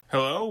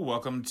Hello,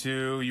 welcome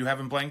to You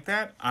Haven't Blanked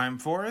That. I'm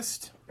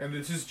Forrest. And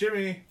this is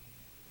Jimmy.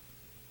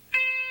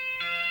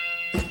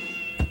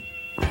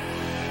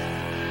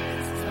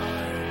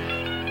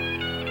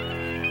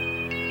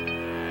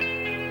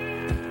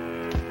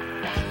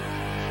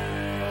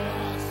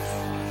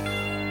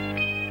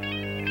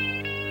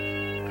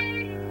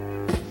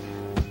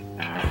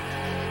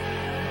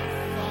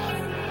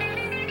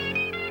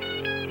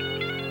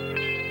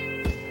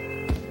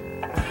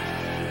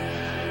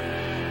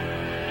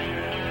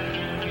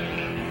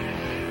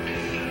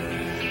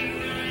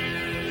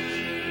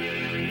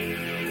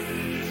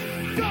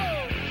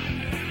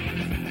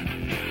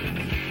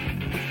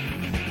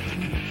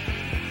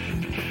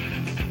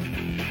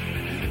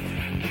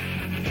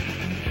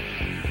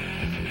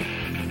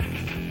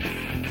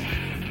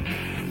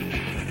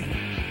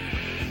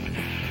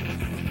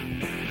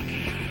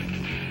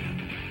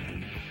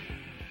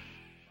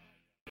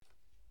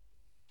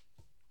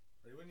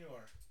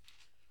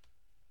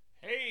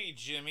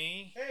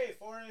 Jimmy. Hey,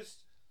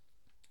 Forrest.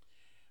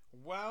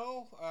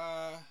 Well,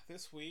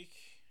 this week,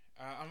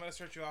 I'm going to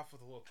start you off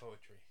with a little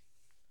poetry.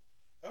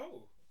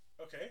 Oh,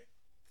 okay.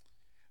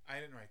 I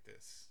didn't write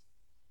this.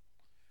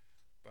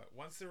 But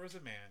once there was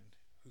a man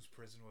whose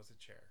prison was a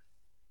chair.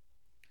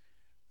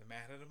 The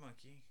man had a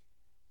monkey.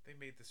 They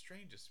made the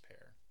strangest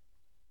pair.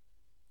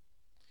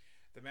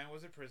 The man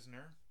was a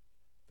prisoner.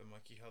 The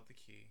monkey held the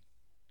key.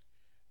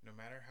 No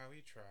matter how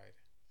he tried,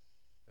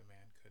 the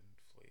man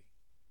couldn't flee.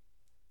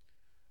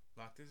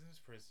 Locked in his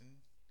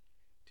prison,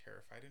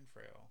 terrified and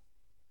frail,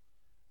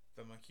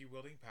 the monkey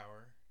wielding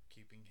power,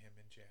 keeping him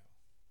in jail.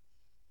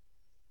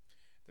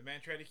 The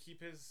man tried to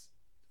keep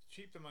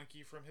the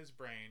monkey from his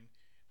brain,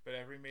 but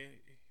every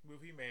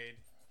move he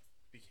made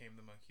became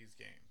the monkey's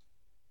game.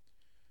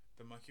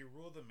 The monkey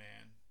ruled the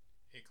man,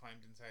 it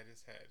climbed inside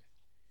his head,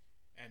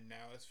 and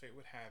now as fate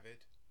would have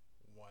it,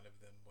 one of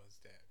them was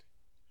dead.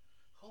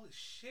 Holy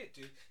shit,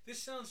 dude.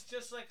 This sounds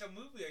just like a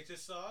movie I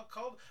just saw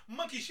called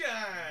Monkey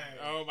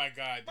Shine. Oh my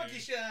god, dude. Monkey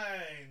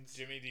Shines.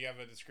 Jimmy, do you have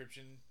a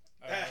description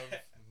of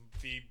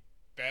the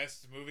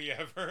best movie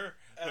ever?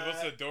 The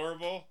most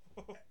adorable?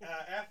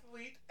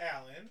 Athlete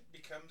Alan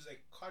becomes a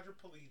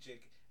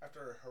quadriplegic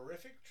after a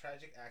horrific,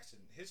 tragic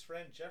accident. His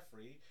friend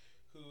Jeffrey,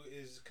 who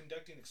is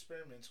conducting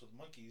experiments with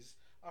monkeys,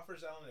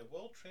 offers Alan a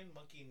well-trained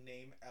monkey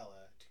named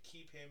Ella to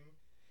keep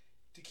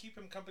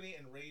him company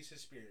and raise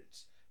his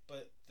spirits.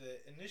 But the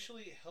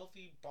initially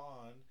healthy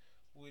bond,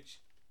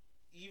 which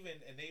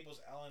even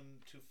enables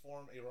Alan to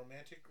form a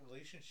romantic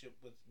relationship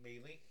with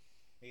Maylene,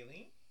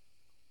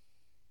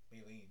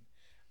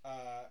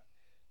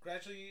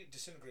 gradually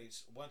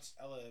disintegrates once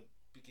Ella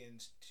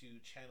begins to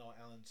channel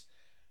Alan's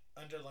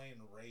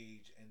underlying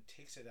rage and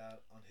takes it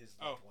out on his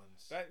loved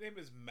ones. That name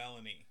is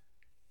Melanie.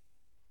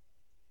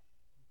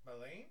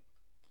 Melanie?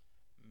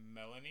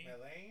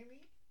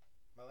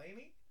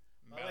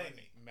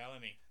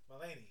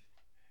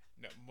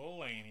 No,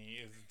 Mulaney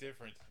is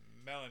different.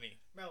 Melanie.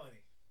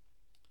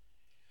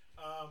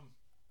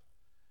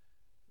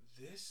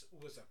 This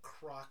was a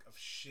crock of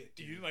shit,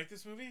 dude. You didn't like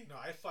this movie? No,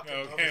 I fucking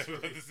love this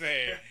movie. I was about to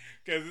say,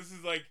 because this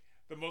is like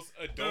the most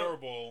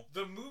adorable.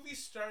 The movie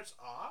starts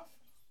off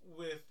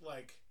with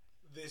like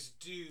this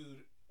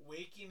dude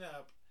waking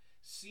up,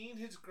 seeing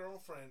his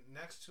girlfriend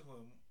next to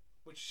him,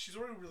 which she's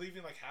already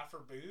relieving like half her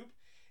boob,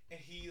 and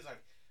he's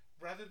like,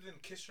 rather than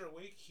kiss her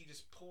awake, he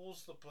just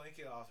pulls the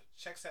blanket off,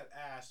 checks that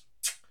ass,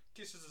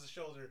 kisses his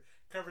shoulder,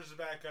 covers his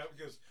back up,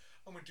 goes,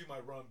 I'm gonna do my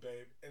run,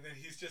 babe. And then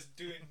he's just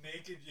doing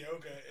naked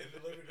yoga in the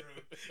living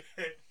room.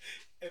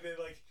 And then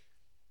like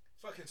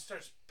fucking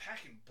starts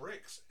packing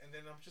bricks. And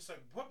then I'm just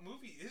like, what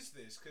movie is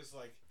this? Because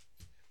like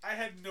I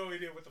had no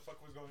idea what the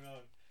fuck was going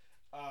on.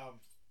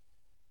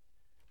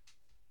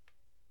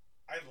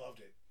 I loved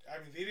it. I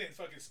mean, they didn't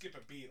fucking skip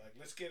a beat. Like,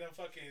 let's get him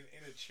fucking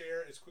in a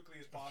chair as quickly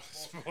as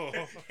possible.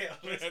 Yeah,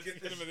 let's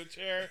get him in the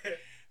chair.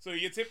 So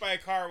he gets hit by a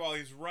car while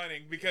he's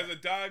running because a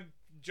dog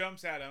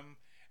jumps at him,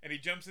 and he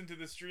jumps into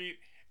the street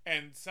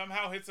and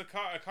somehow hits a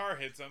car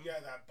hits him. Yeah,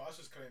 that bus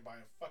is coming by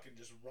and fucking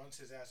just runs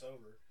his ass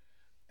over.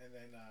 And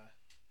then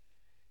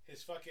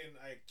his fucking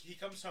he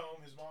comes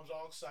home, his mom's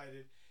all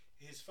excited.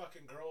 His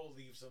fucking girl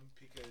leaves him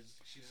because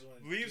she doesn't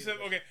want to leaves him.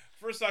 Okay,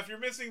 first off, you're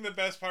missing the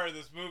best part of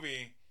this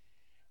movie.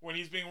 When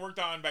he's being worked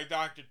on by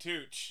Dr.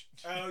 Tooch.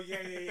 Oh, yeah.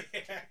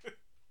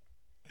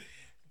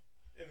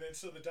 And then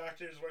so the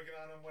doctor's working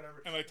on him,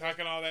 whatever. And like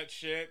talking all that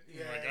shit.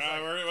 Yeah.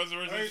 Like, where's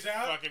this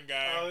fucking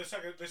guy? Oh, let's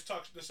start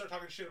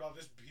talking shit about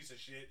this piece of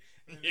shit.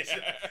 And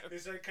then they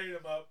start cutting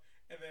him up,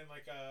 and then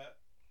like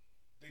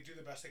they do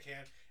the best they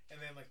can,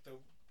 and then like the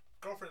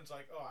girlfriend's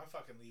like, oh, I'm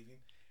fucking leaving.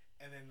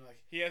 And then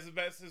like he has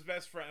his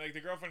best friend, like the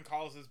girlfriend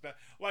calls his best,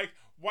 like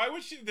why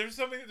would she? There's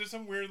some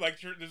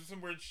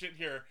weird shit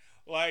here,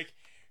 like.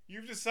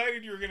 You've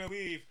decided you're gonna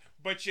leave,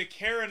 but you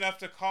care enough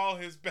to call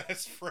his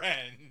best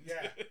friend.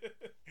 Yeah.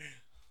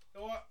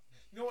 You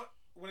know what?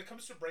 When it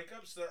comes to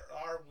breakups, there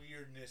are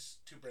weirdness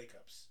to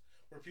breakups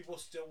where people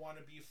still want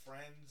to be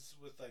friends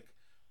with like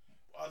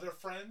other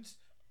friends,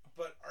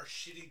 but are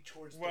shitty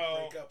towards the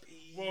Well, breakup.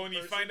 when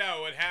you find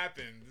out what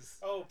happens.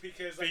 Oh,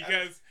 because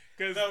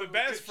the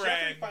best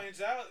friend Jeffrey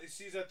finds out, he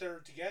sees that they're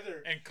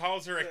together, and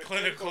calls her a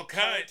clinical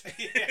cunt.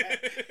 Yeah.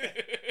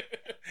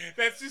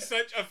 That's just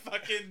such a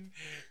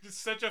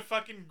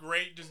fucking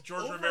great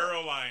George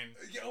Romero line.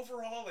 Yeah,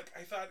 overall, like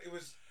I thought it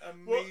was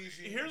amazing. Well,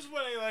 here's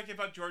what I like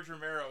about George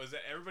Romero is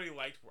that everybody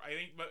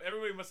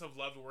everybody must have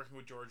loved working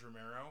with George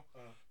Romero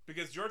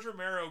because George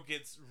Romero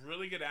gets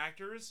really good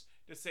actors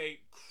to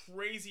say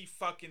crazy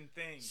fucking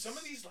things. Some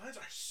of these lines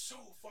are so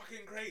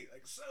fucking great,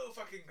 like so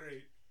fucking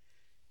great.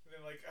 And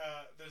then like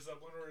there's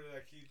that one where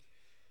like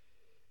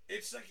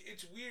it's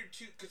weird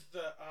too because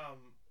the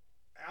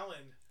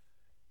Alan,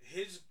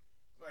 his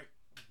like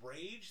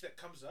rage that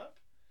comes up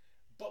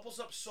bubbles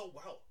up so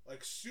well,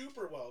 like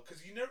super well,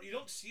 because you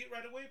don't see it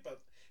right away,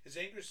 but his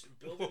anger's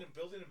building and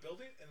building and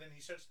building, and then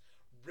he starts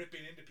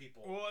ripping into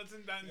people. Well, it's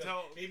not until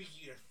like, maybe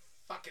your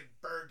fucking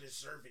bird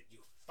deserve it, you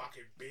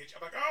fucking bitch.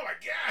 I'm like, oh my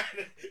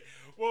god.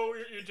 Well,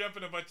 you're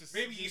jumping a bunch of.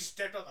 Maybe you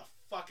stepped on the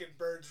fucking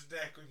bird's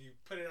neck when you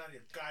put it on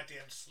your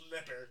goddamn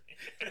slipper.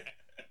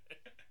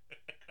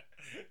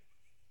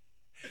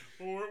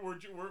 Well,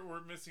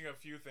 we're missing a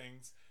few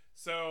things.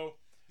 So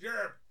you're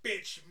a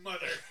bitch,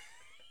 mother.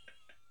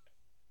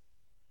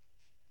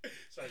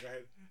 Sorry, go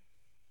ahead.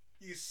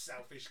 You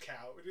selfish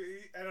cow.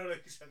 I don't know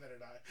if you said that or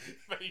not.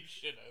 But you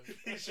should have.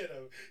 You should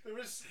have. There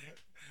was.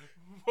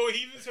 Well,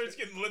 he even starts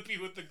getting lippy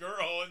with the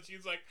girl, and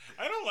she's like,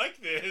 "I don't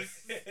like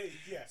this."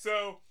 Yeah.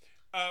 So,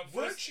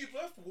 once she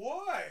left,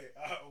 why?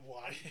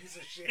 Why? Piece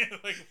of shit.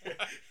 Like,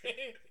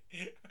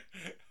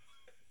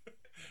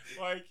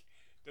 why? Like,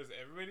 does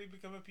everybody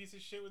become a piece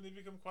of shit when they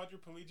become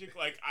quadriplegic?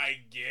 Like, I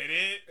get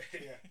it.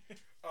 Yeah.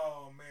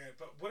 Oh man,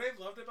 but what I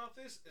loved about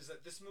this is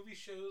that this movie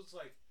shows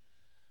like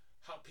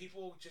how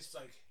people just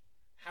like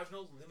have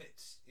no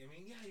limits. I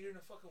mean, yeah, you're in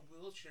a fucking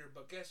wheelchair,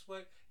 but guess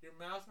what? Your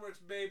mouth works,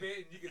 baby,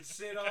 and you can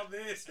sit on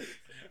this.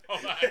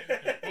 Hold on,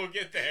 we'll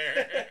get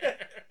there.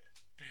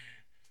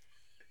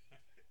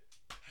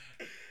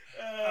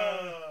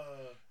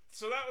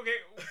 So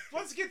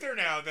let's get there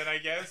now. Then I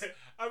guess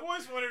I've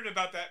always wondered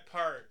about that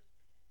part.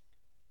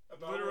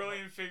 About literally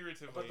and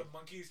figuratively. About the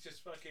monkeys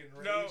just fucking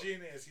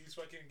raging as he's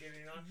fucking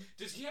getting on.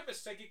 Does he have a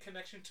psychic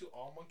connection to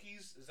all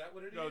monkeys? Is that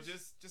what it is? No,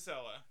 just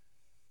Ella.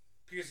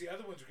 Because the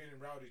other ones are getting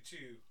rowdy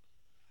too.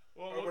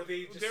 Well, or were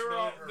they just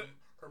smelling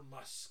her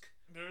musk?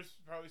 There's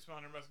probably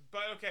smelling her musk.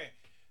 But okay,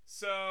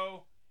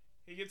 so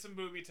he gets some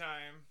booby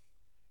time,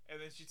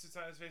 and then she sits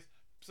on his face.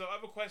 So I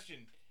have a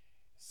question.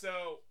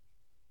 So,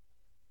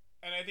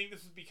 and I think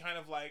this would be kind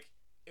of like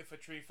if a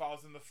tree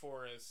falls in the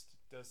forest,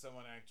 does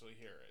someone actually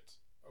hear it?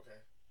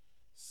 Okay.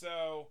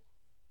 So,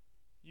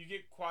 you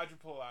get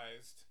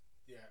quadrupleized.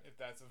 Yeah. If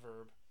that's a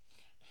verb.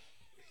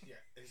 Yeah,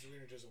 his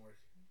wiener doesn't work.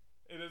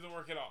 It doesn't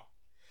work at all.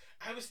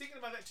 I was thinking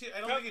about that too.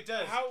 I don't think it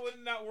does. How would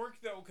it not work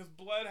though? Because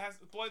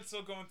blood's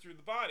still going through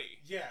the body.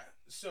 Yeah.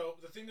 So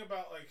the thing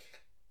about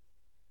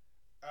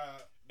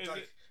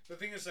the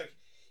thing is like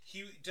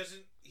he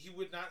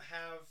would not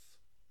have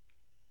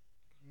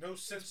no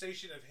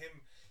sensation of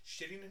him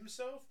shitting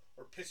himself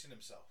or pissing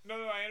himself.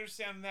 No, I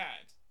understand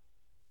that.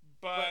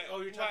 But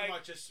you're talking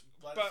about just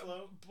blood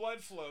flow? Blood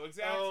flow,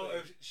 exactly. Oh,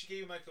 if she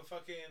gave him like a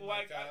fucking no,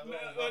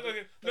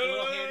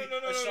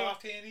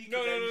 soft handy.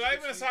 No, not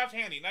even a soft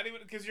handy. Not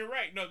even because you're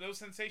right. No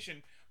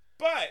sensation.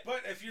 But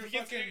if you're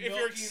if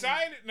you're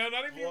excited, not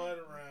even blood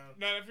around.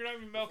 No, if you're not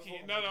even milking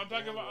it. No, I'm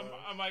talking about.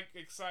 I'm like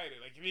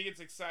excited. Like if he gets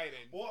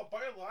excited. Well,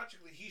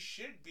 biologically, he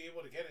should be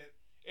able to get it.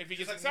 If he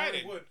gets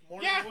excited, more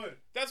than would.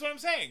 That's what I'm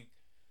saying.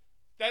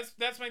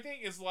 That's my thing.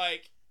 Is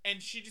like,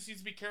 and she just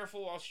needs to be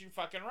careful while she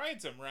fucking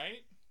rides him,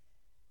 right?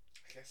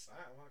 I guess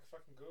not. I want to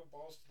fucking go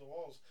balls to the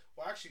walls.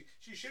 Well, actually,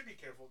 she should be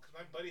careful because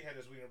my buddy had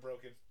his wiener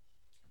broken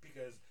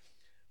because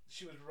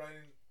she was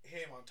running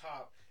him on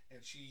top and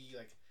she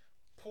like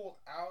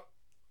pulled out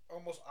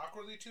almost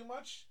awkwardly too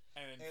much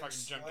and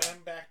fucking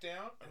slammed back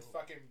down and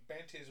fucking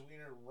bent his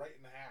wiener right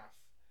in half,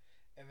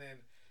 and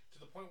then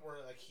to the point where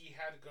like he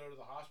had to go to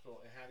the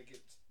hospital and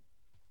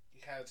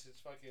he has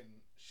his fucking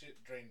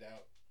shit drained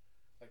out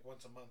like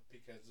once a month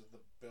because of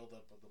the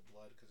buildup of the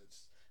blood because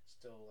it's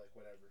still like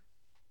whatever.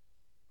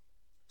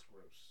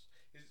 Gross.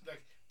 It's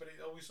like, but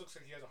it always looks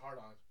like he has a heart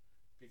on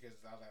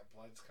because now that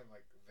blood's kind of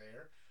like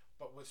there.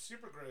 But what's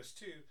super gross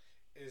too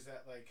is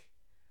that like,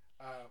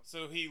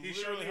 so he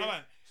literally hold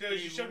on. So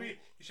he showed me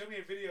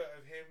a video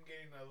of him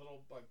getting a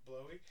little like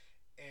blowy,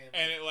 and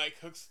it like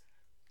hooks.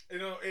 You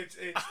know, it's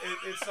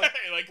like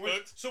it like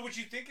hooks. So what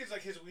you think is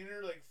like his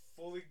wiener like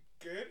fully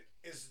good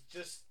is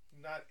just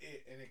not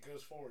it, and it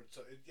goes forward.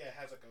 So it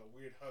has like a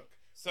weird hook.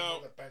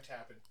 So the bench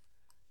happened.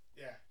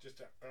 Yeah, just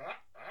a.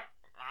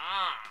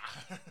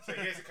 So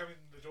he has to come in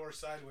the door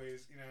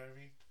sideways, you know what I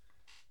mean?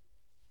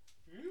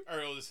 Or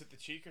it'll just hit the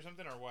cheek or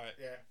something, or what?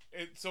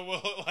 Yeah. So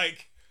will it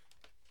like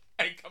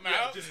come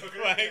out? Just hook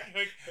it.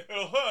 Like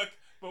it'll hook,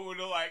 but will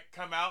it like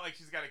come out like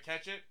she's got to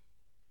catch it?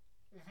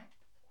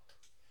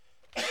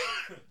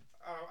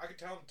 I can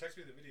tell him to text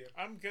me the video.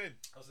 I'm good.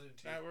 I'll send it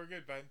to you. We're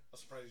good, bud. I'll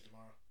surprise you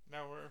tomorrow.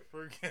 No,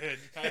 we're good.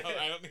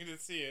 I don't need to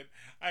see it.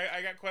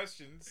 I got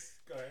questions.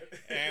 Go ahead.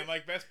 And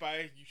like Best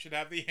Buy, you should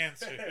have the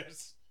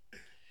answers.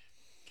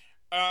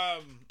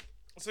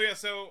 So yeah.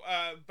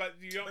 But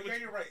you don't. But yeah,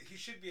 you're right. He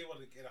should be able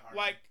to get a hard.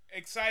 Like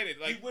excited.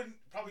 Like he wouldn't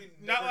probably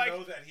not never like,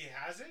 know that he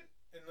has it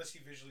unless he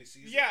visually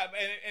sees it. Yeah,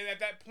 and at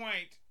that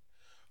point.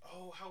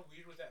 Oh, how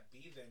weird would that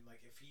be then?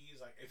 Like if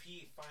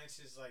he finds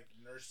his like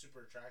nurse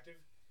super attractive,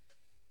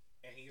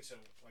 and he gets a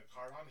like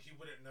hard on, he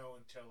wouldn't know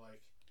until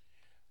like.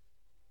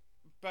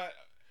 But.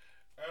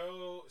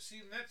 Oh, see,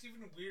 and that's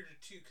even weirder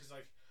too, because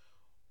like,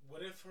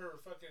 what if her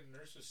fucking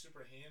nurse was super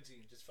handsy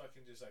and just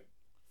fucking just like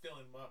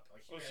filling him up?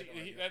 Like,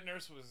 that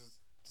nurse was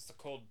just a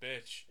cold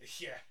bitch.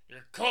 Yeah, you're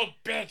a cold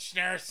bitch,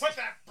 nurse. Put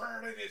that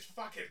bird in his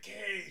fucking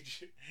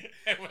cage.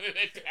 And when it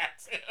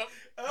attacks him,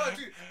 oh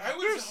dude, I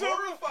was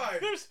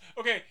horrified.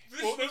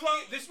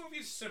 This movie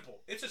is simple.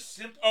 It's a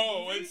simple.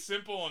 Oh, movie, it's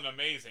simple and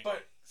amazing.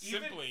 But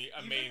simply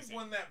amazing. Even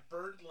when that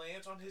bird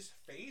lands on his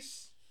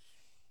face,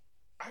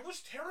 I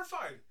was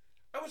terrified.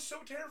 I was so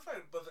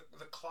terrified, but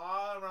the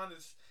claw around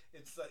his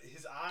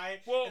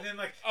eye, and then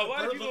like a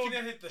lot of people looking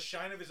at it, the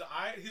shine of his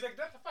eye. He's like,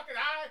 "That's the fucking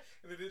eye,"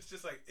 and then it's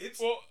just like it's.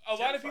 Well, a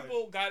lot of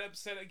people got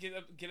upset,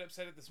 get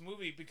upset at this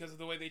movie because of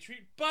the way they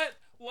treat. But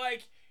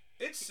like,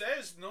 it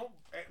says no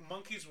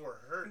monkeys were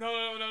hurt.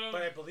 No.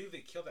 But I believe they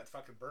killed that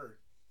fucking bird.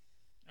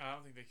 I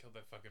don't think they killed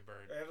that fucking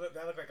bird.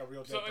 That looked like a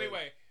real. So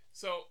anyway,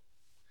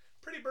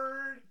 pretty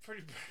bird.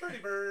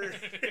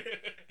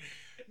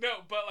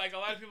 No, but like a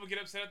lot of people get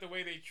upset at the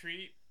way they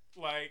treat.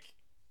 Like,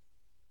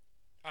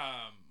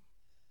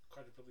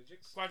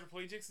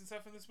 quadriplegics and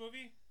stuff in this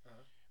movie.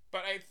 Uh-huh.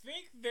 But I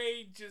think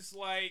they just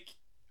like,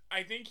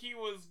 I think he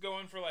was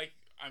going for like,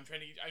 I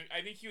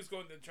think he was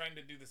trying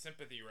to do the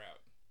sympathy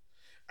route.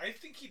 I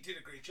think he did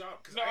a great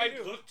job because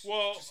looked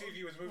to see if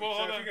he was moving. Well,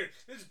 so I figured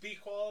this is B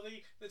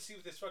quality. Let's see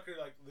if this fucker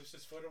like lifts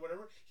his foot or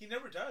whatever. He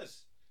never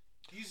does.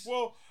 There's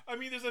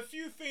a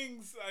few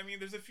things.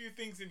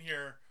 In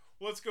here.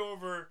 Let's go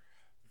over.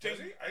 Does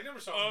he? I never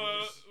saw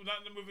not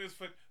in the movie,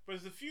 but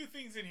there's a few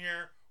things in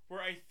here where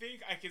I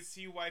think I could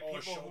see why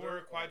people who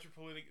are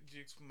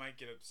quadriplegics might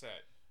get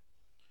upset.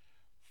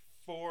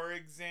 For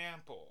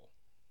example,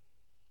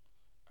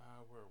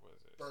 where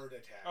was it? Bird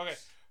attacks. Okay.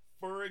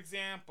 For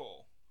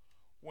example,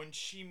 when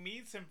she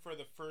meets him for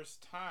the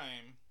first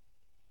time,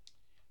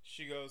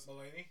 she goes,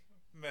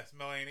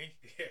 Melanie.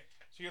 Yeah.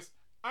 She goes,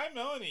 "I'm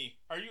Melanie.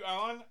 Are you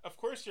Ellen? Of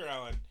course you're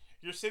Ellen.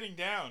 You're sitting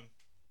down."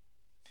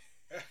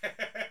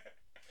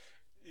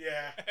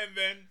 Yeah. And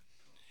then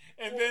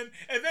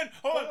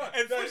hold on.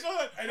 And first hold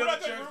on.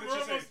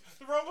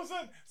 We're almost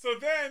done. So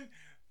then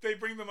they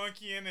bring the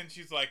monkey in and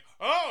she's like,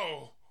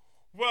 "Oh,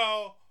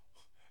 well,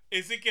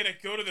 is it gonna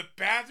go to the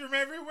bathroom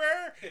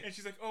everywhere?" And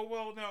she's like, "Oh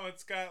well, no,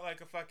 it's got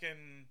like a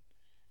fucking,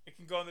 it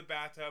can go in the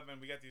bathtub, and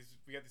we got these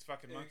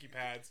fucking monkey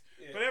pads.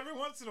 Yeah. But every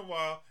once in a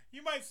while,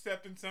 you might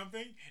step in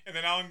something." And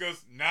then Alan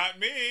goes, "Not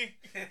me."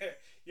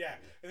 Yeah.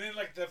 And then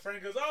like the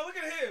friend goes, "Oh, look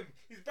at him.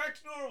 He's back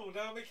to normal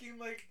now, making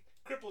like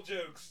cripple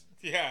jokes."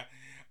 Yeah.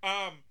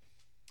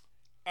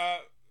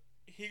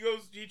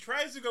 He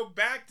tries to go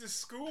back to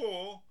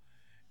school,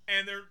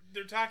 and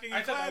they're talking.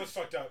 I thought that was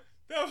fucked up.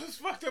 That was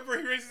fucked up. Where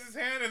he raises his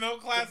hand, and the whole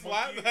class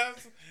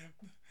laughs.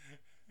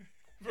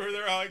 Where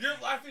they're all like, "You're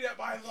laughing at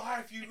my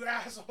life, you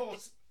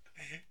assholes."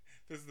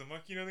 Does the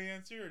monkey know the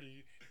answer, or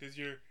does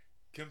your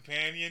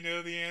companion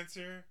know the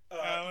answer?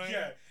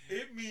 Yeah,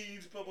 it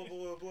means blah blah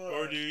blah blah.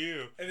 Or do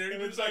you? And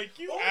everyone's like,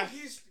 he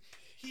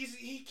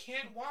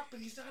can't walk, but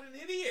he's not an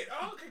idiot.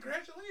 Oh,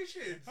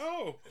 congratulations.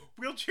 Oh,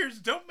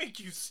 wheelchairs don't make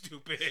you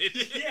stupid.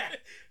 Yeah.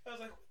 I was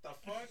like, what the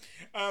fuck?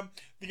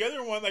 The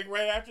other one, like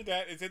right after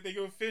that, is that they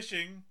go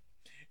fishing,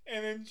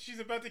 and then she's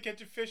about to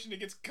catch a fish, and it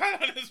gets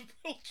caught on his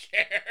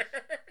wheelchair.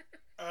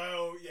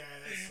 Oh, yeah,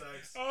 that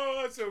sucks.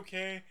 Oh, that's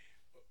okay.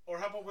 Or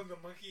how about when the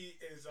monkey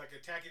is like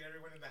attacking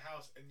everyone in the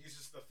house and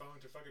uses the phone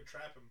to fucking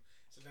trap him?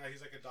 So now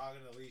he's like a dog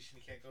on a leash and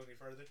he can't go any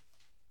further.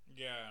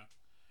 Yeah.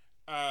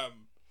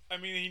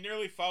 He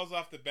nearly falls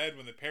off the bed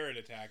when the parrot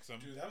attacks him.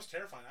 Dude, that was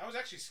terrifying. I was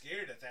actually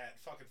scared at that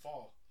fucking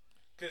fall.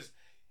 Because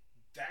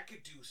that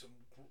could do some...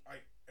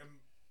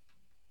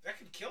 that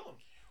could kill him.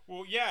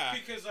 Well, yeah.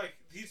 Because, like,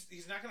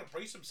 he's not going to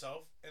brace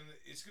himself, and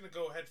it's going to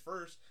go head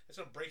first. It's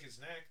going to break his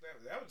neck.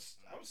 I was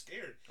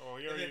scared. Oh,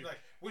 and then, like,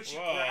 when she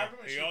grabbed him,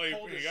 and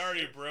he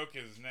already broke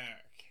his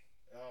neck.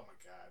 Oh, my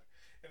God.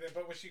 And then,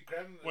 but when she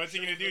grabbed him... What's he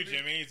going to do,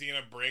 Jimmy? Is he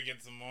going to break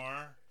it some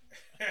more?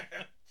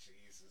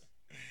 Jesus.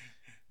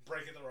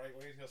 Break it the right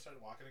way, and he'll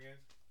start walking again.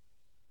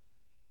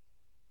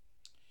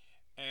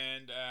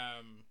 And,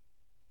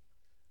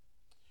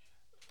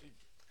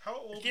 how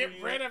old get were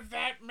you? rid of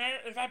that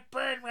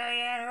bird,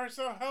 Marianne, or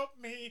so help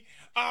me.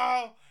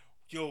 Oh,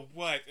 you'll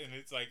what? And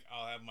it's like,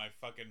 I'll have my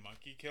fucking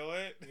monkey kill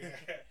it. Yeah.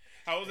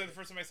 How old was it the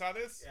first time I saw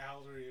this? Yeah, how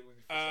old were you when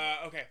you first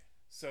saw it? Okay,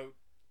 so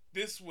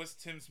this was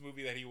Tim's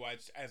movie that he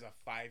watched as a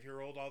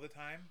 5-year-old all the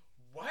time.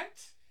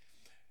 What?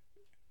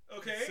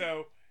 Okay.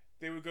 So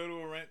they would go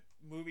to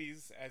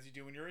movies as you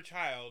do when you're a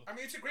child. I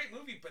mean, it's a great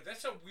movie, but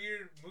that's a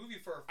weird movie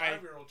for a I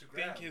 5-year-old to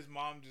grab. think his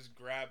mom just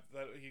grabbed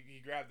he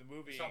grabbed the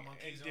movie Saw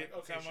monkeys and and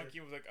like, okay, saw sure. monkey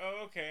and was like,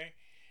 oh, okay.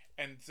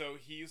 And so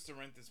he used to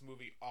rent this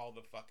movie all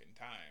the fucking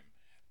time.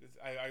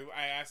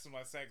 I asked him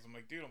last night because I'm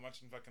like, dude, I'm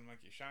watching fucking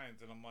Monkey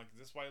Shines, and I'm like, is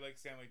this why you like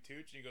Stanley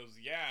Tucci? And he goes,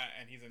 yeah,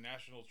 and he's a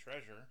national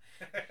treasure.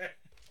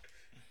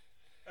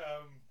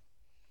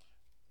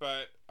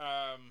 But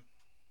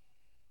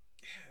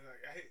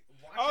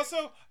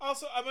also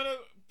I'm gonna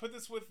put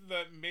this with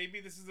the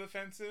maybe this is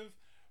offensive,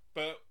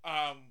 but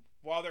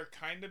while they're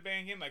kind of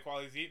banging, like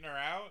while he's eating her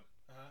out,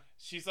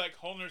 she's like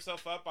holding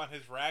herself up on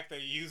his rack that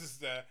he uses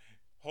to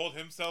hold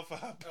himself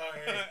up. Oh,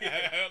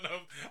 yeah.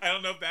 I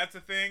don't know if that's a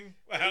thing.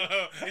 I don't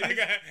know.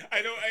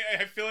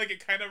 I feel like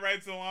it kind of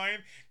rides the line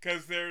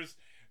because there's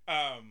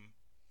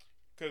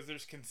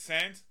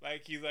consent.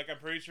 Like he's like, I'm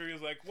pretty sure he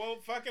was like, well,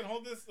 fucking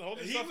hold yourself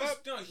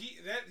up. No,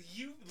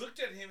 you looked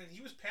at him and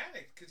he was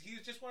panicked because he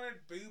just wanted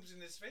boobs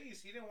in his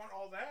face. He didn't want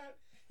all that.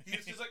 He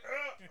was just like,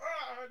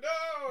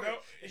 no.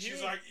 And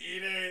she's like,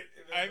 eat it.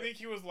 I think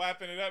he was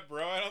lapping it up,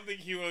 bro. I don't think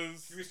he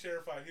was. He was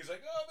terrified. He was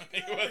like, oh my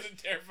god. He wasn't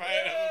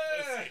terrified of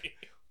a pussy.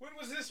 When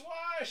was this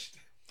washed?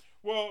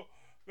 Well,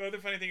 the other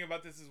funny thing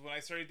about this is when I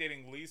started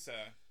dating Lisa.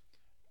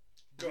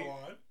 Go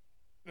on.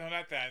 No,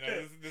 not that.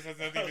 No, this has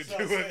nothing to do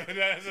with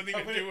that. Has nothing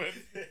to do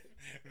with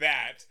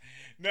that.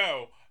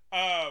 No.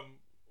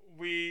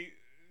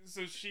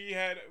 So she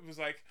was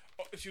like,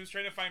 she was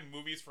trying to find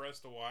movies for us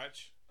to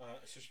watch.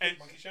 So she picked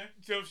Monkey Shine?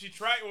 So she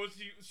tried. Well,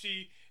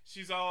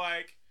 she's all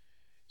like,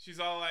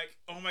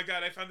 oh my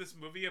god, I found this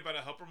movie about a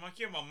helper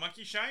monkey. I'm on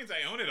Monkey Shines.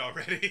 I own it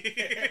already.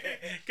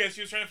 Because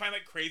she was trying to find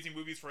like crazy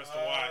movies for us to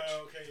watch.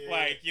 Okay, yeah,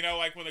 like, you know,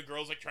 like when the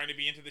girl's like trying to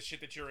be into the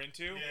shit that you're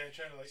into. Yeah,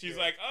 trying to like. She's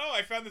like, oh,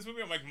 I found this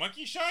movie. I'm like,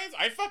 Monkey Shines?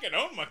 I fucking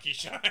own Monkey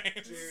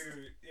Shines.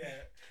 Dude,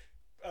 yeah.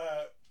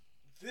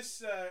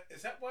 This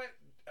is that what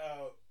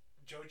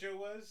JoJo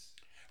was?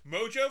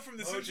 Mojo from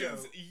The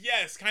Simpsons.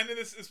 Yes, kind of.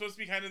 This is supposed to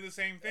be kind of the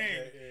same thing.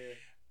 Okay,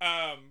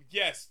 yeah.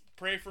 Yes,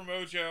 Pray for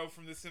Mojo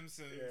from The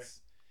Simpsons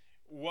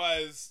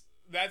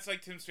that's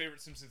like Tim's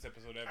favorite Simpsons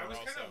episode ever. I was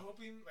kind of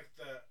hoping like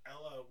the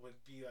Ella would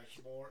be like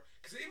more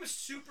because it was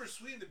super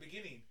sweet in the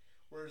beginning.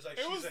 Whereas like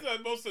it was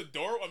the most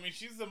adorable. I mean,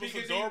 she's the most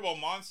adorable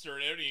monster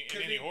in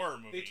any horror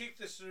movie. They take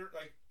this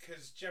like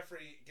because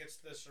Jeffrey gets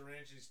the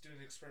syringe. He's doing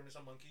experiments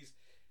on monkeys.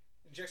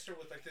 Injects her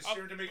with like this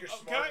serum to make her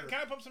smarter.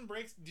 Can I pump some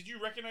brakes? Did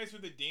you recognize who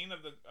the dean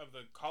of the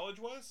college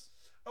was?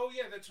 Oh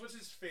yeah, that's what's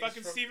his face.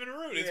 Fucking Stephen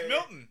Root. It's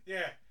Milton.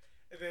 Yeah,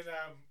 and then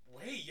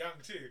way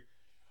young too.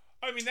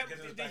 I mean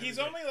he's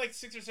only like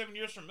 6 or 7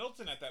 years from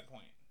Milton at that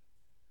point.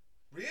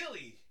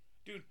 Really,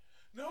 dude.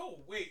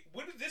 No, wait.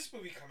 When did this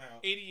movie come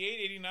out?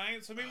 88,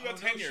 89? So maybe about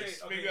 10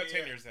 years. Okay, maybe about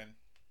 10 years then.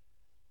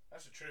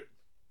 That's a trip.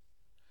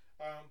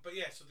 But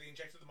yeah, so they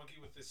injected the monkey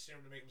with this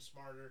serum to make him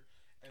smarter,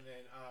 and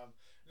then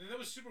that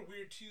was super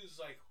weird too. Is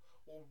like,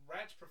 well,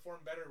 rats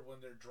perform better when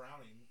they're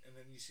drowning, and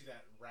then you see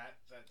that rat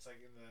that's like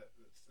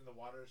in the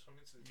water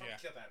swimming. So they probably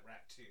killed that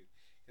rat too,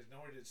 because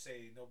nowhere did it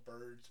say no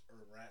birds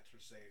or rats were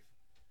safe.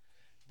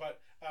 But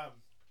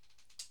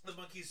the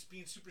monkey's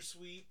being super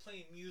sweet,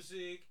 playing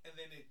music, and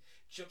then it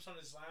jumps on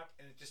his lap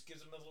and it just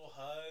gives him a little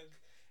hug,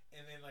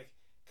 and then like,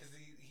 cause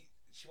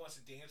she wants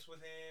to dance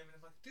with him, and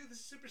I'm like, dude,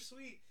 this is super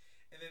sweet.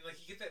 And then like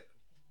you get that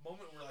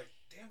moment where like,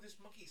 damn, this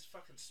monkey's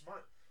fucking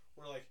smart.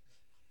 Where like,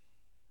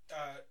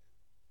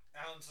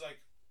 Alan's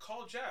like,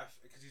 call Jeff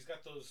because he's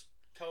got those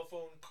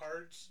telephone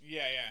cards.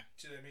 Yeah.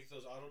 To make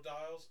those auto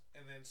dials,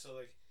 and then so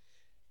like,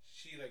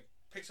 she like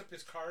picks up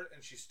his card and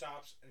she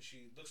stops and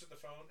she looks at the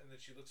phone and then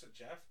she looks at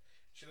Jeff.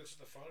 She looks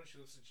at the phone and she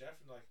looks at Jeff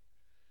and like,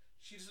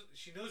 she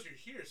knows you're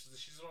here, so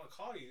she doesn't want to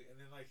call you. And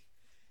then like,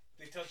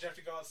 they tell Jeff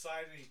to go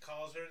outside and he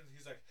calls her and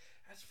he's like,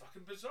 that's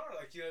fucking bizarre.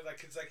 Like, you know,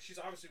 like it's like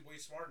she's obviously way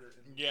smarter.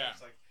 And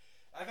it's like,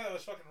 I thought it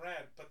was fucking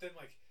rad. But then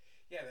like,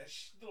 yeah, that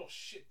little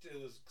shit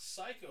was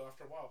psycho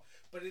after a while.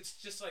 But it's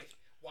just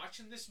like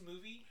watching this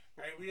movie,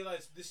 I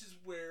realized this is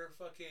where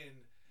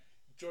fucking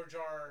George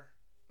R.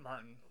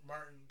 Martin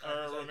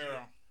got his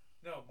Romero. Idea.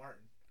 No,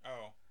 Martin.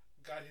 Oh,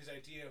 got his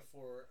idea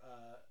for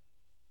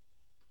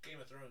Game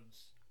of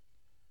Thrones.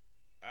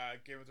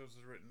 Game of Thrones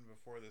was written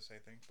before this, I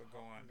think. But go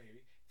on.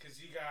 Maybe because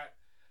you got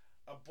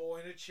a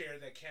boy in a chair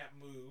that can't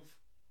move,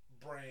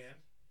 Bran,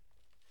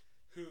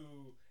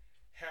 who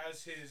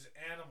has his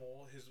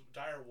animal, his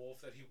dire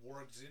wolf that he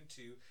wargs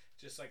into,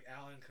 just like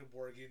Alan could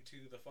warg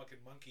into the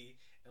fucking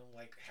monkey and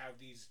like have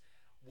these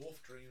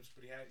wolf dreams,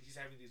 but he's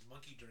having these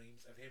monkey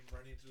dreams of him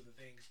running through the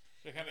things.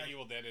 They're kind of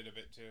Evil Dead a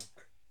bit too.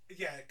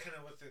 Yeah, kind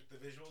of with the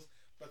visuals,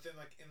 but then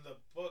like in the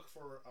book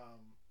for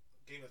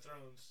Game of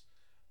Thrones,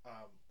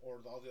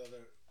 or all the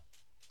other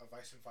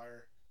Ice and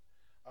Fire,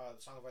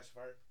 the Song of Ice and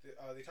Fire,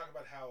 they talk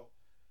about how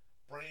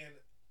Bran,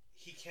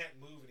 he can't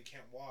move and he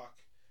can't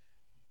walk,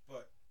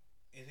 but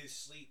in his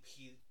sleep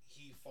he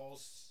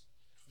falls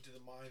into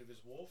the mind of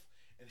his wolf,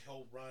 and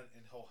he'll run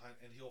and he'll hunt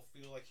and he'll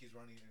feel like he's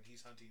running and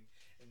he's hunting,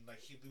 and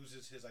like he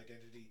loses his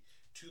identity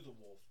to the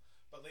wolf.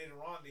 But later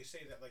on they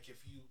say that like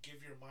if you give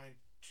your mind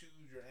to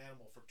your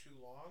animal for too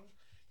long,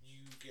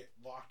 you get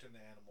locked in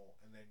the animal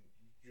and then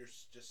you're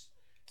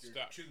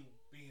Stuck. two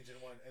beings in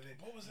one, and then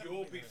What was that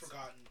you'll movie be that I saw?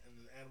 forgotten, and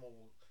the animal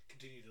will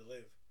continue to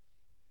live.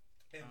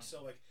 And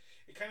so like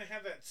it kind of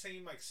had that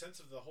same like sense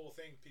of the whole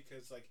thing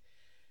because like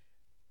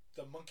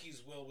the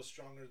monkey's will was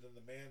stronger than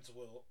the man's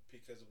will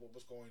because of what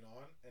was going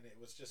on, and it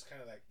was just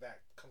kind of like that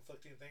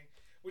conflicting thing,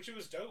 which it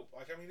was dope.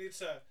 Like I mean, it's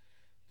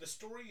the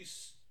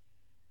story's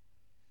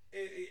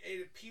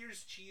it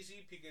appears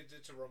cheesy because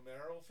it's a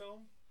Romero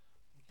film,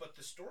 but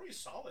the story is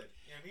solid.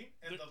 You know what I mean?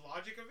 And the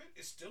logic of it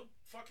is still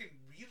fucking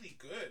really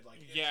good. Like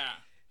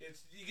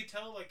it's you could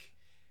tell like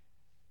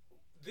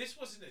this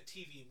wasn't a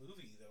TV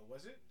movie though,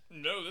 was it?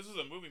 No, this is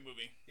a movie.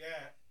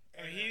 Yeah.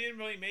 I mean, he didn't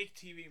really make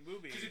TV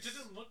movies. Because it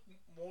doesn't look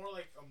more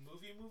like a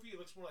movie. It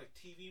looks more like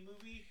TV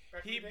movie.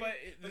 Back in He, the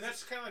day. but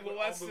that's kind of like well,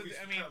 what that's all movies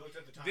I kind mean, of looked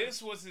at the time.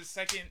 this was his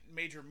second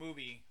major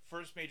movie.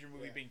 First major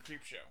movie Yeah. being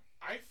Creepshow.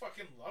 I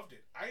fucking loved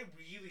it. I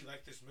really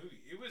liked this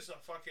movie. It was a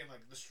fucking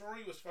like the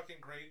story was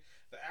fucking great.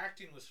 The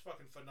acting was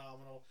fucking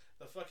phenomenal.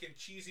 The fucking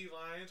cheesy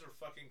lines were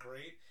fucking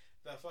great.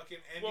 The fucking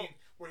ending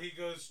where he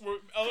goes,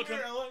 "Come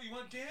here, Ella. You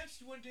want to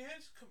dance? You want to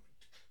dance? Come,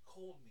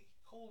 hold me,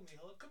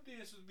 Ella. Come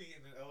dance with me."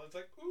 And then Ella's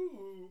like,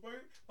 "Ooh,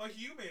 my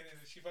human," and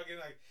then she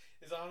fucking like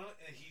is on him,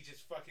 and he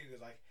just fucking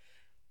is like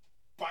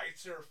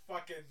bites her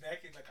fucking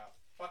neck and like a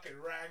fucking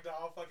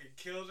ragdoll fucking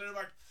kills her. I'm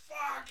like,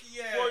 fuck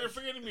yeah. Well, you're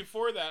forgetting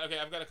before that. Okay,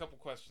 I've got a couple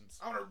questions.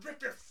 I'm gonna rip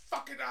your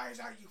fucking eyes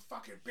out, you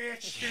fucking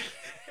bitch.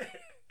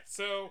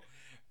 So,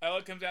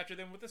 Ella comes after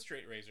them with a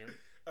straight razor.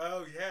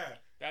 Oh yeah,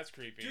 that's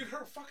creepy. Dude,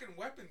 her fucking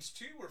weapons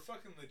too were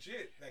fucking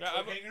legit. That now,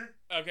 coat hanger.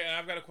 Okay, and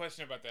I've got a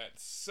question about that.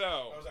 So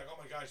I was like, oh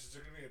my gosh, is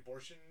there gonna be an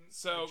abortion?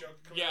 So joke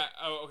yeah. up?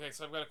 Oh, okay.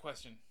 So I've got a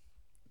question.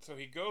 So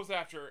he goes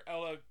after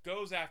Ella.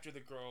 Goes after the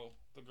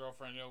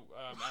girlfriend.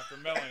 After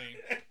Melanie.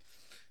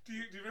 Do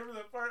you remember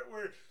that part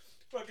where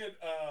fucking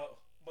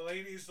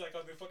Mulaney's like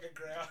on the fucking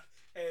ground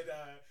and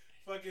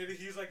fucking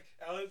he's like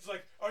Alan's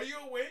like, "Are you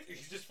awake?" And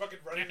he's just fucking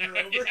running her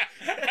over.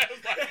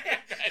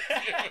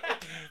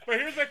 But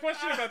here's my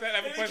question about that. I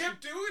have a question. He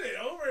kept doing it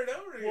over and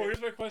over again. Well,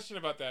 here's my question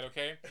about that.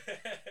 Okay.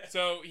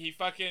 So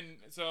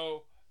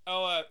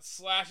Ella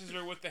slashes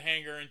her with the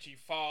hanger and she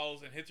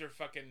falls and hits her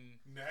fucking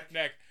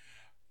neck.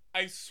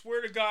 I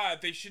swear to God,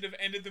 they should have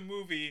ended the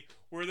movie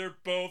where they're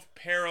both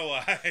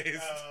paralyzed.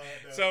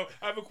 No. So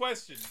I have a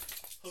question.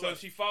 Hold on.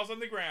 She falls on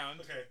the ground.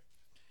 Okay.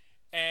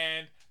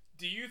 And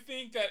do you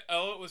think that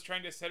Ella was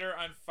trying to set her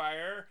on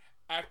fire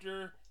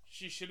after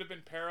she should have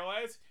been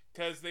paralyzed?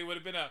 Because they would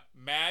have been a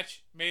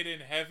match made in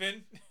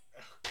heaven?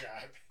 Oh,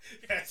 God.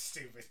 That's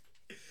stupid.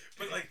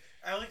 But, like,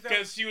 I like that.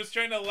 Because she was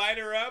trying to light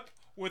her up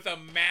with a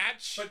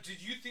match? But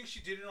did you think she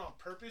did it on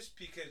purpose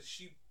because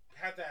she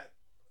had that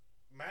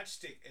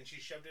matchstick and she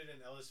shoved it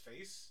in Ella's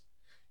face?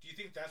 Do you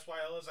think that's why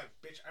Ella's like,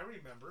 bitch, I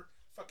remember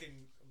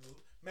fucking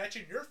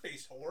matching your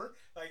face, whore?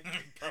 Like,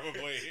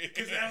 probably.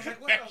 Because I was like,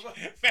 what?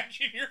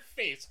 Matching your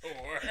face,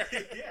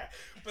 whore. Yeah,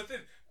 but then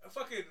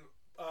fucking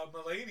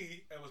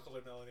Mulaney, I was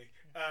calling her Melanie.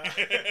 I'm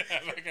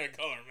not gonna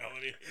call her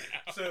Melanie.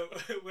 Now. So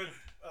when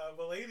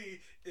Mulaney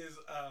is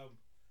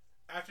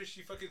after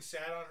she fucking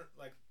sat on her,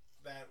 like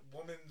that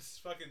woman's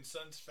fucking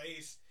son's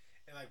face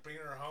and like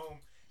bringing her home.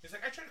 He's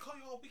like, I tried to call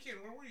you all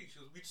weekend. Where were you? She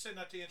goes, we just said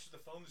not to answer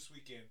the phone this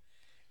weekend.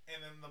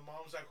 And then the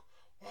mom's like,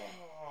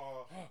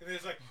 oh. And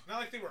it's like, not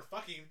like they were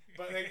fucking,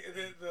 but like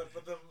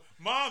the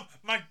Mom,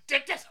 my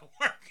dick doesn't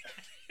work.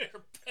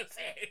 Your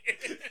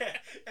pussy.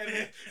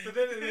 Yeah. But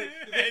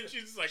then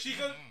she's like, she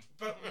goes,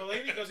 but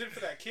Mulaney goes in for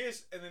that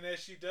kiss, and then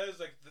as she does,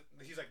 like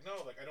he's like,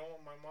 no, like I don't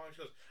want my mom.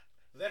 She goes,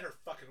 let her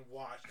fucking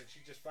watch, and she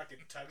just fucking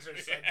tugs her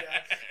son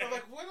down. I'm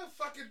like, what a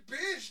fucking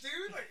bitch,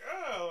 dude. Like,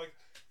 oh, like,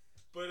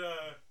 but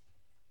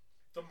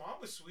the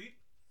mom was sweet.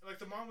 Like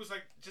the mom was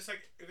like just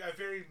like a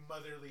very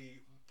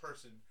motherly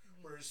person,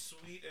 whereas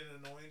sweet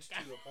and annoyance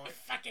to a point.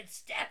 Fucking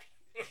stab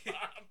you,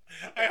 Mom.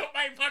 I hope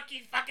my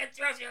monkey fucking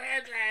throws your hair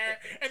dryer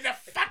in the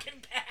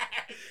fucking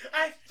bag.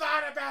 I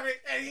thought about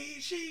it, and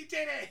she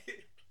did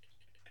it.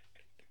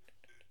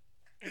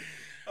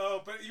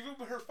 Oh, but even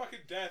with her fucking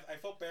death, I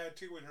felt bad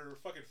too when her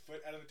fucking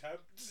foot out of the tub.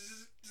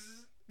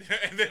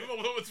 And then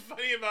what was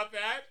funny about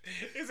that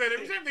is that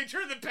every time they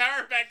turn the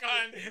power back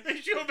on,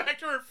 they show back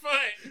to her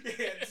foot.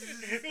 Yeah.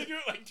 They do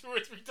it like 2 or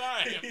 3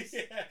 times.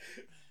 Yeah.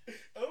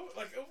 Oh,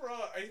 like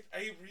overall,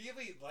 I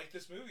really like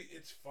this movie.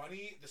 It's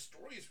funny. The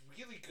story is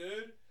really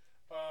good.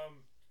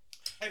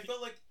 I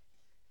felt like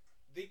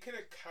they could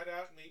have cut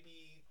out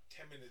maybe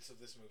 10 minutes of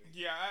this movie.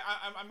 Yeah,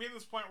 I'm at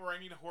this point where I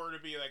need horror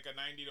to be like a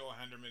 90 to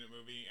 100 minute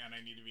movie, and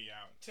I need to be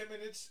out. 10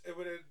 minutes, it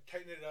would have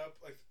tightened it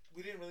up. Like we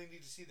didn't really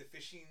need to see the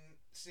fishing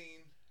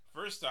scene.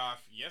 First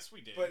off, yes,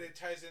 we did. But it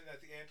ties in at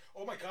the end.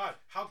 Oh my god,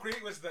 how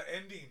great was the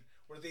ending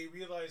where they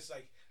realized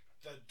like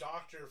the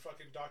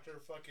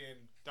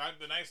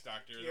the nice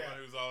doctor, Yeah. the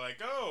one who's all like,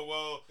 "Oh,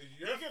 well,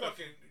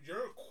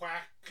 your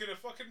quack could have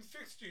fucking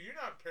fixed you. You're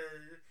not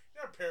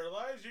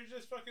paralyzed. You're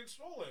just fucking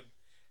swollen."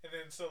 And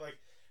then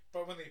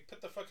but when they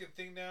put the fucking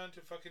thing down to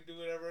fucking do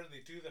whatever, and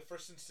they do the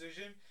first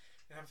incision,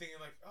 And I'm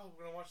thinking like, oh,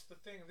 we're gonna watch the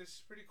thing. This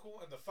is pretty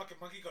cool. And the fucking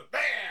monkey goes,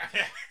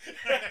 BAM!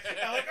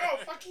 I'm like, oh,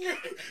 fuck you.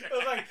 I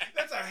was like,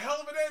 that's a hell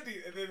of an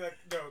ending. And then like,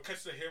 no, it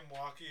cuts to him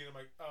walking. And I'm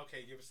like,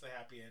 okay, give us the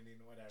happy ending,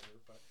 whatever.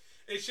 But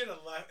it should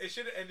have left. It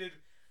should have ended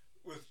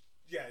with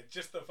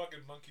just the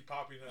fucking monkey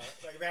popping up.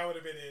 Like that would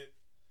have been it.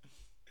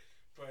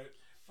 But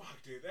fuck,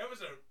 dude, that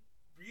was a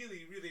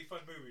really, really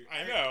fun movie.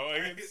 I know.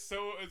 It's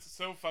so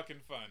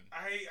fucking fun.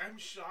 I'm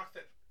shocked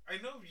that. I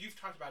know you've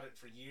talked about it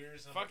for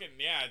years. Fucking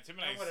yeah, Tim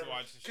and I used to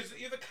watch this. Because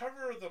the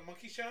cover of the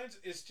Monkey Shines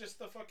is just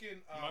the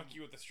fucking monkey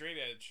with the straight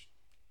edge.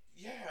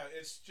 Yeah,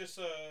 it's just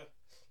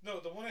no.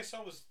 The one I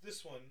saw was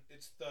this one.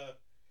 It's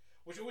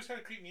which always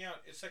kind of creeped me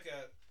out. It's like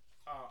a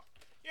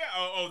yeah.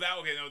 That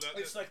okay. No,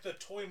 it's like the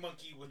toy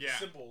monkey with the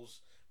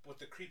symbols, with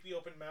the creepy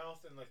open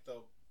mouth and like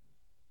the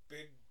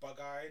big bug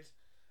eyes.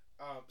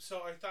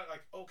 So I thought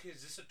like, okay,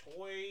 is this a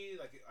toy?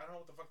 Like I don't know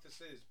what the fuck this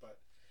is,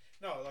 but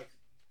no, like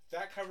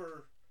that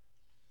cover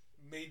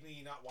made me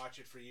not watch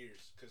it for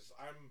years because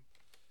I'm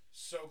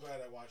so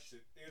glad I watched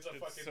it. It's a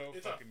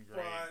fucking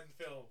great. Fun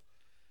film.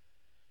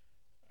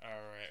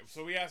 All right,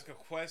 so we ask a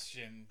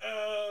question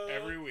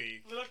every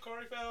week. Little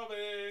Corey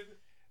Feldman.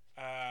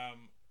 I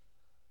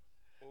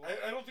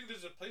don't think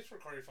there's a place for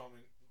Corey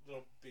Feldman.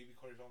 Little baby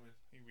Corey Feldman.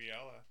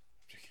 Riella.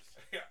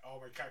 Yeah.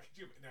 Oh my god. Could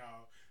you?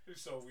 No.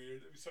 It's so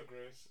weird. It'd be so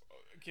gross.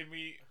 Can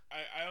we?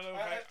 I don't know.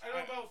 I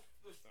don't know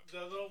if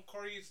the little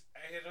Corey's.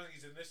 I don't think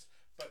he's in this,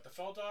 but the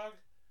fell dog.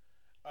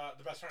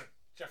 The best friend,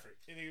 Jeffrey.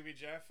 You think it'd be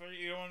Jeffrey?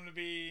 You don't want him to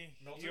be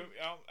Milton?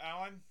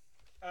 Alan?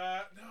 No.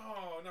 I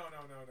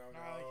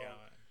like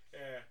Alan.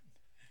 Yeah.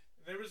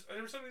 There was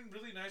something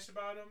really nice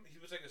about him.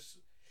 He was like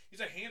he's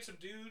a handsome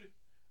dude.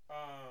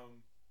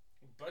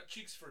 Butt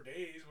cheeks for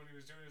days when he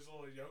was doing his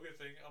little yoga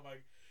thing. I'm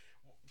like,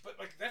 but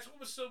like that's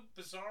what was so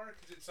bizarre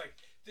because it's like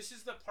this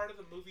is the part of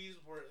the movies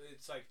where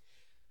it's like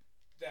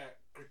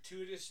that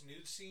gratuitous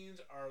nude scenes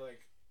are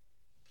like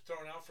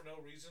thrown out for no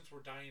reasons.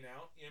 We're dying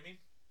out. You know what I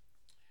mean?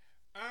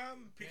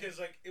 Because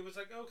like it was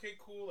like okay,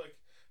 cool. Like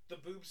the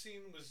boob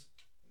scene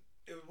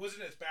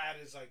wasn't as bad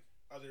as like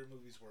other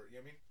movies were. You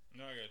know what I mean?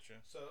 No, I got you.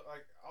 So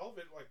like all of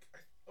it, like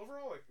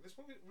overall, like this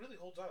movie really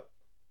holds up.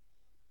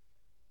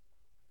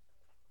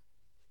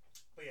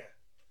 But yeah,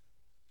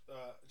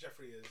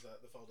 Jeffrey is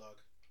the fell dog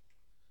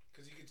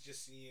because you could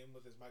just see him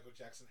with his Michael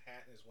Jackson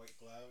hat and his white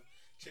glove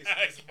chasing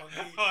this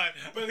monkey. But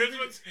here's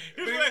what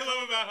I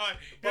love about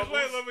Here's what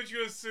I love what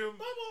you assume.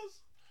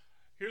 Bubbles.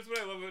 Here's what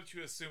I love what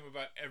you assume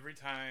about every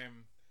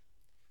time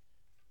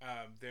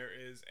there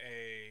is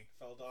a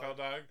fell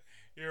dog.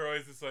 You're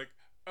always just like,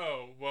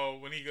 oh, well,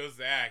 when he goes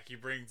to act, he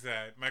brings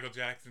that Michael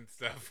Jackson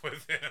stuff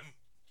with him.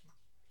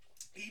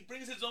 He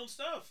brings his own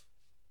stuff.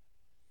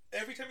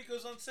 Every time he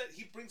goes on set,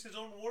 he brings his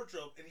own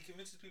wardrobe, and he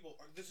convinces people,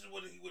 this is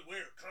what he would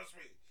wear, trust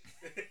me.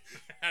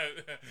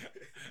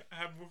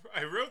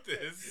 I wrote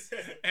this,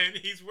 and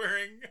he's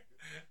wearing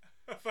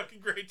a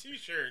fucking gray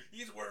t-shirt.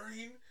 He's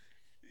wearing...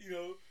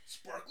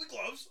 sparkly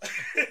gloves.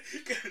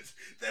 Because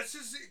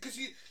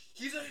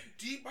he's a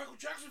deep Michael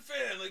Jackson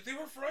fan. Like, they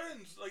were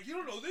friends. Like, you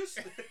don't know this.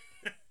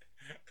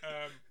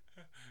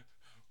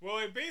 Well,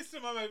 I based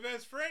him on my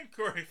best friend,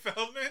 Corey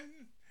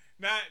Feldman.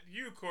 Not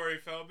you, Corey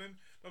Feldman,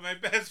 but my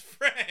best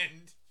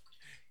friend,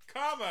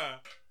 my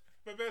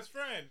best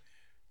friend,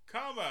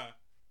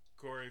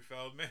 Corey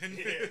Feldman.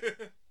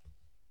 Yeah.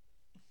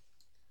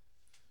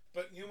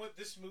 But you know what?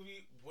 This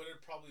movie would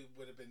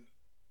have been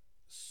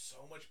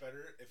so much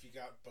better if you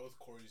got both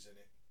Corys in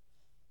it.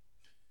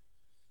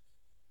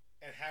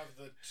 And have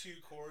the two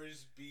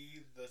Corys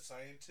be the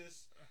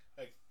scientists.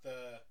 Like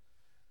the...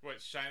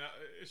 What, shine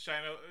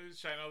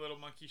a little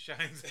monkey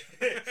shines?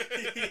 Yeah.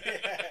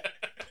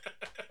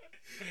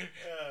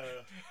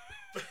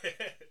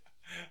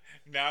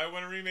 Now I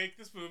want to remake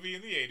this movie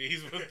in the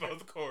 80s with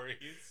both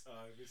Corys.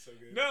 Oh, it'd be so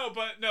good. No.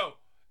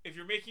 If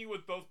you're making it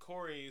with both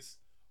Corys,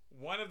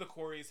 one of the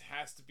Corys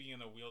has to be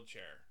in a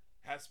wheelchair.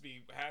 Has to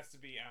be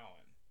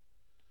Alan,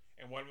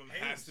 and one of them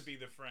has to be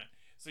the friend.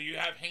 So you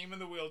have Haim in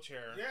the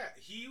wheelchair. Yeah,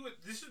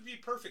 this would be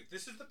perfect.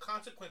 This is the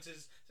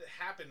consequences that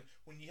happen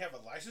when you have a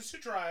license to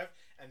drive,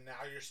 and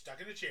now you're stuck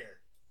in a chair.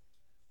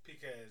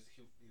 Because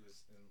he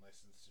was in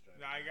license to drive.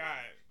 No, I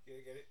got it.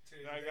 You get it?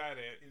 I got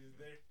it. He's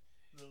there.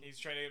 No. He's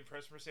trying to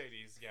impress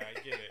Mercedes. Yeah, I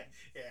get it.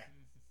 Yeah.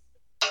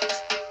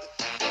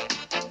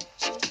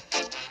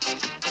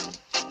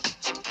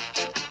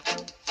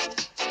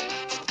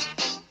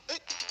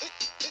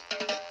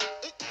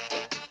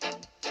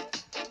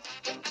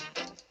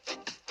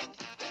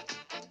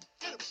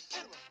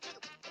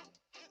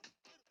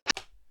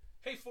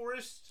 Hey,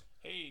 Forrest.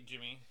 Hey,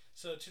 Jimmy.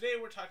 So today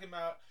we're talking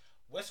about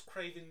Wes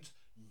Craven's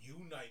New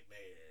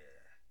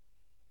Nightmare,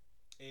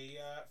 a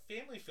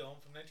family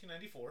film from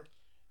 1994.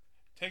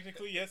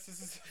 Technically, yes,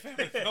 this is a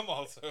family film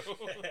also.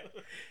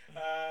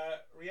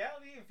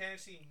 Reality and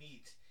fantasy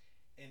meet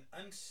in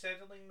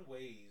unsettling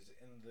ways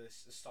in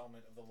this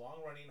installment of the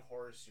long-running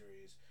horror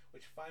series,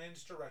 which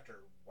finds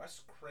director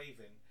Wes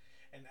Craven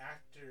and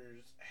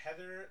actors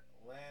Heather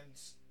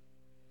Landskamp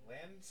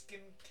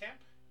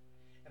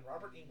and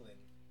Robert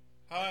Englund.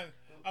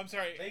 I'm I'm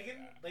sorry.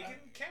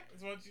 Lagan Camp?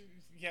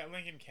 Yeah,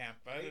 Lincoln Camp.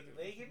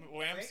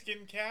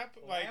 Lambskin Cap?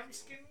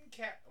 Lambskin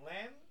Camp.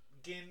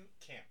 Lambskin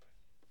Camp.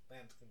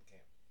 Lambskin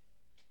Camp.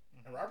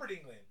 Mm-hmm. And Robert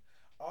Englund,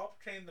 all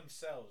portraying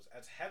themselves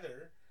as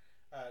Heather,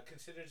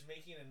 considers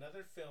making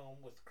another film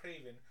with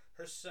Craven.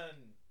 Her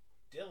son,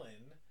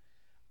 Dylan,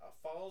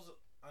 falls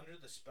under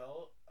the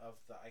spell of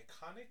the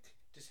iconic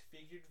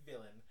disfigured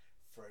villain,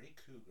 Freddy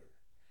Krueger.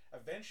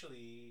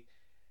 Eventually,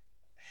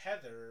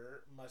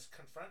 Heather must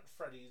confront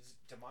Freddy's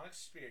demonic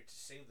spirit to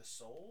save the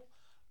soul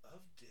of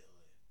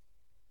Dylan.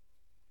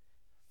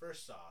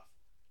 First off,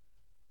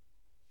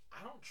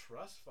 I don't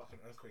trust fucking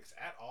earthquakes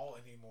at all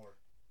anymore.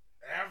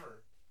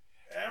 Ever.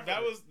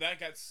 That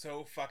got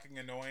so fucking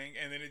annoying,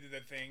 and then it did the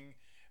thing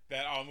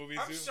that all movies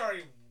do. I'm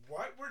sorry,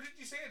 what? Where did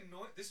you say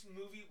annoying? This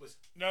movie was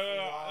no.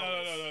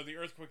 The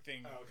earthquake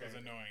thing was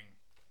annoying.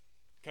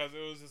 Because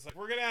it was just like,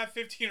 we're gonna have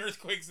 15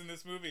 earthquakes in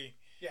this movie.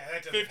 Yeah,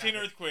 that doesn't 15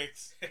 happen.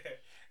 Earthquakes.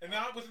 And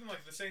not within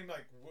like the same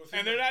like.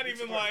 And they're not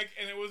even like,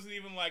 and it wasn't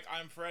even like,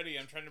 I'm Freddy,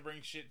 I'm trying to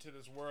bring shit to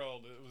this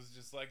world. It was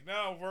just like,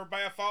 no, we're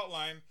by a fault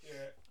line.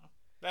 Yeah.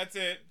 That's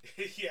it.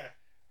 Yeah.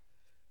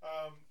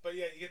 But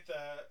yeah, you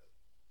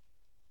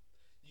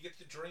get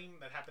the dream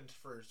that happens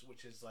first,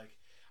 which is like,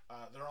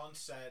 they're on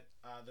set,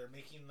 they're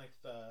making like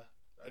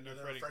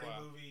another Freddy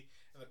movie,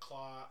 and the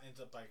claw ends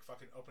up like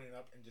fucking opening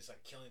up and just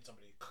like killing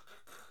somebody.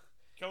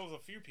 Kills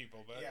a few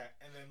people, but yeah,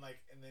 and then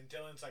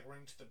Dylan's like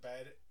running to the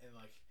bed and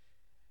like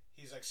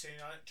he's like sitting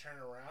on it, turning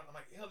around. I'm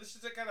like, this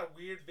is like kind of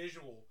weird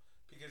visual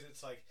because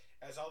it's like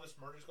as all this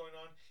murder's going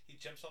on, he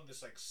jumps on this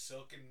like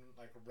silken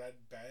like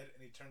red bed and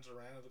he turns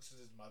around and looks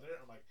at his mother.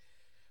 And I'm like,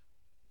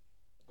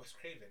 Wes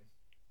Craven,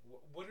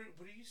 what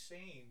are you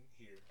saying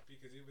here?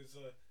 Because it was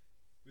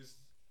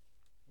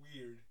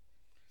weird,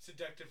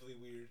 seductively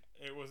weird.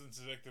 It wasn't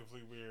seductively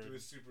weird. It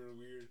was super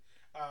weird.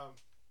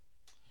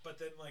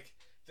 But then like.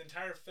 The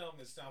entire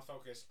film is now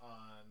focused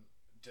on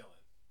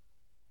Dylan.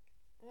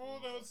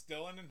 Well, no, it's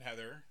Dylan and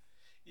Heather.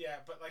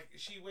 Yeah, but like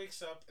she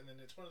wakes up and then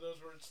it's one of those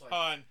where it's like.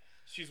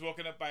 She's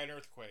woken up by an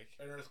earthquake.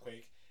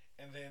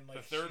 And then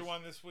like. The third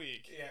one this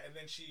week. Yeah, and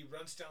then she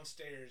runs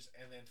downstairs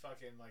and then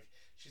fucking like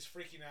she's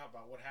freaking out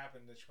about what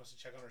happened that she wants to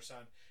check on her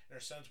son and her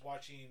son's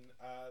watching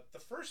the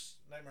first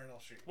Nightmare on Elm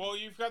Street. Well,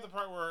 you've got the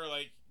part where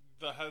like.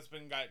 The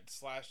husband got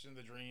slashed in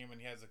the dream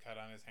and he has a cut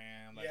on his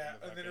hand. Like, yeah,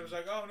 and then it was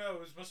like, oh no,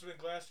 it must have been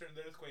glass during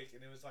the earthquake,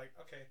 and it was like,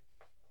 okay,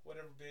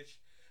 whatever,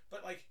 bitch.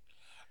 But like,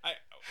 I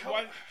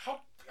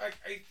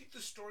think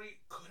the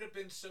story could have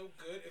been so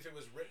good if it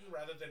was written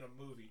rather than a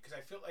movie, because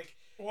I feel like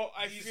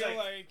I feel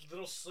like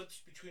little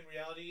slips between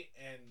reality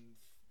and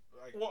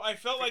like. Well, I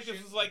felt fiction, like this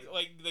was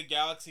like the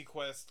Galaxy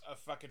Quest of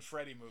fucking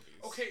Freddy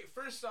movies. Okay,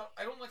 first off,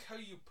 I don't like how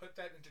you put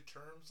that into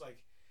terms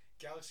like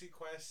Galaxy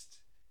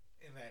Quest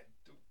in that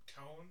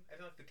tone. I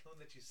don't like the tone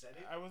that you said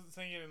it. I wasn't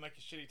saying it in like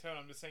a shitty tone.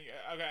 I'm just saying.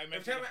 Okay, every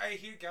time I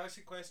hear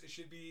Galaxy Quest, it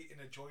should be in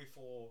a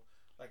joyful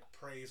like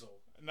praisal.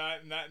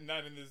 Not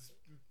in this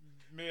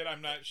mid.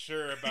 I'm not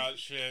sure about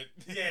shit.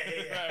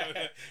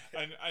 Yeah.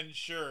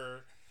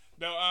 Unsure.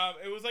 No,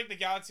 it was like the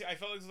Galaxy. I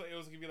felt like it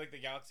was gonna be like the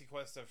Galaxy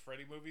Quest of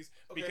Freddy movies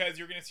because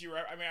you're gonna see.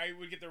 I mean, I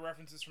would get the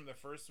references from the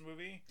first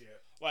movie. Yeah.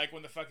 Like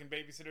when the fucking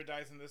babysitter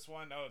dies in this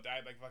one. Oh,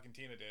 died like fucking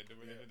Tina did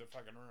when they did the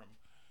fucking room.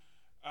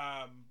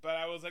 But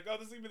I was like, oh,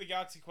 this is gonna be the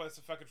Galaxy Quest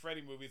of fucking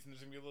Freddy movies, and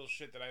there's gonna be a little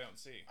shit that I don't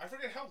see. I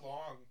forget how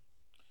long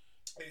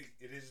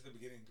it is at the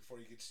beginning before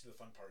you get to the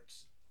fun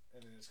parts,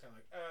 and then it's kind of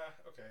like,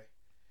 okay.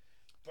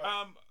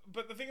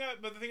 But the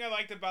thing I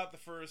liked about the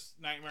first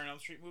Nightmare on Elm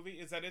Street movie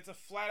is that it's a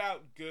flat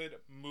out good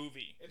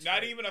movie. It's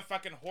not great. Even a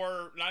fucking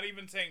horror. Not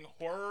even saying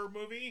horror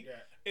movie.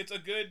 Yeah. It's a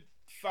good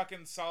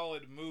fucking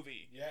solid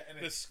movie. Yeah, and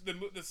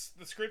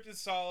the script is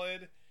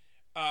solid.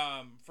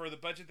 For the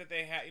budget that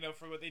they had,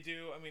 for what they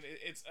do, I mean,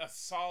 it's a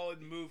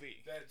solid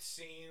movie. That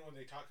scene when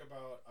they talk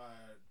about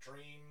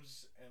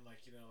dreams and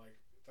like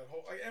that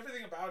whole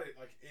everything about it,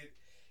 like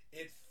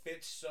it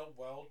fits so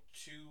well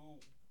to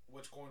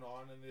what's going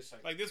on in this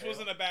like this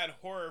wasn't a bad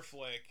horror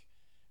flick,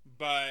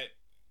 but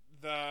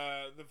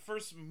the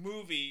first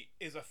movie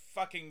is a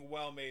fucking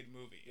well-made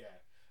movie.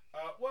 Yeah.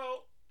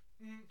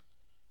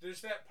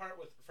 There's that part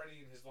with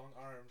Freddy and his long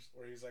arms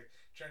where he's like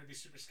trying to be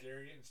super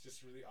scary and it's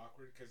just really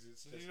awkward because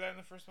it's. Did he do that in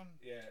the first one?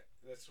 Yeah,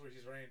 that's where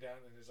he's running down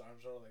and his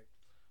arms are like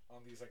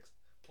on these like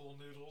pool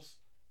noodles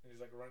and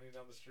he's like running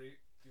down the street.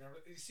 You know,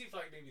 you see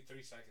for like maybe 3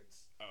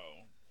 seconds.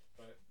 Oh.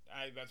 But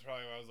that's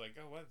probably why I was like,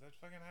 oh, what? That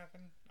fucking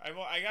happened?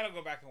 I gotta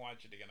go back and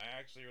watch it again. I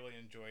actually really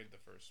enjoyed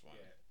the first one.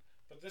 Yeah,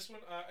 but this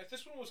one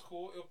was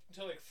cool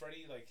until like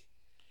Freddy like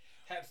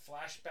had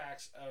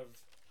flashbacks of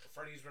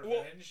Freddy's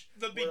Revenge.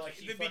 Well,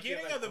 the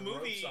beginning of the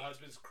movie, the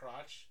husband's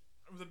crotch.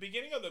 The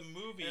beginning of the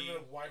movie, and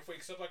the wife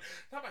wakes up like,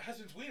 not my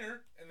husband's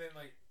wiener, and then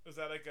like, was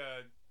that like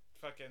a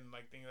fucking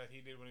like thing that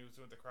he did when he was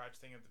doing the crotch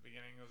thing at the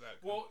beginning of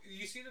that? Well,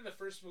 you see it in the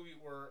first movie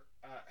where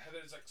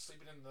Heather's like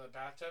sleeping in the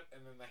bathtub,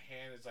 and then the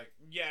hand is like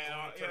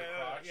her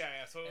crotch.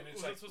 Yeah. So and it's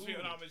was it supposed to be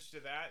an homage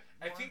to that?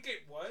 More? I think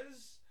it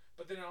was,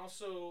 but then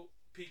also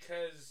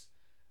because.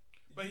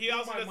 But he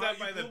also does that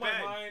by the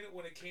bed. My mind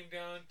when it came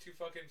down to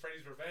fucking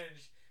Freddy's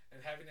Revenge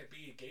and having it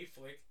be a gay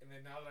flick, and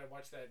then now that I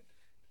watch that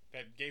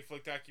gay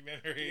flick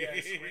documentary.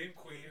 yeah, Scream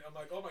Queen, I'm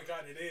like, oh my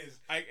god, it is.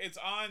 It's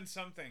on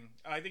something.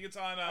 I think it's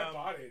on. I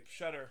bought it.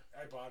 Shudder.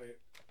 I bought it,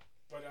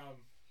 but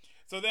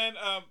So then,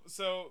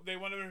 so they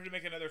wanted her to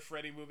make another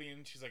Freddy movie,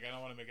 and she's like, I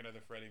don't want to make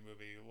another Freddy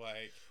movie.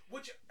 Like,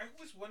 which I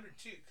always wondered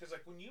too, because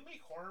like when you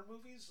make horror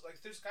movies,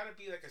 like there's got to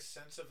be like a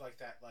sense of like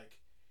that, like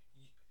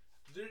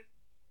there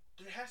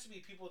has to be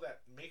people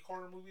that make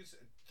horror movies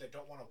that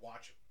don't want to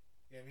watch them.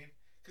 You know what I mean?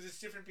 Because it's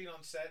different being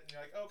on set and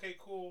you're like, okay,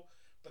 cool.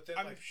 But then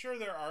I'm sure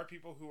there are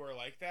people who are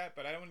like that,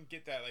 but I don't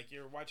get that. Like,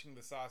 you're watching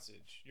the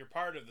sausage. You're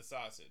part of the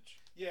sausage.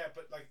 Yeah,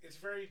 but like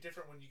it's very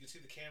different when you can see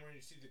the camera and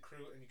you see the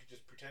crew and you can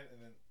just pretend and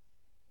then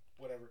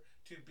whatever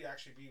to be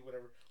actually be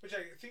whatever. Which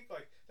I think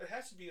like there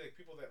has to be like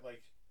people that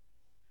like,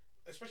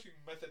 especially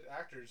method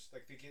actors,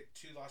 like they get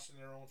too lost in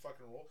their own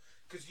fucking role.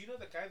 Because you know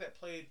the guy that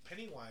played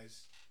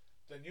Pennywise,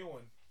 the new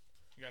one.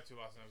 He got too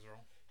lost in his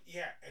role.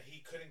 Yeah, and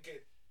he couldn't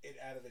get it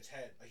out of his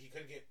head. Like he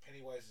couldn't get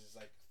Pennywise's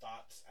like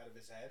thoughts out of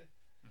his head.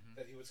 Mm-hmm.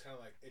 That he was kind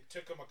of like, it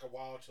took him like a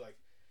while to like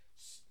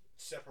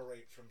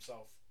separate from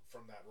himself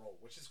from that role,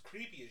 which is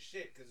creepy as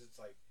shit because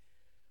it's like,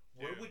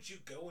 where would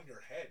you go in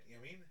your head? You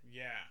know what I mean?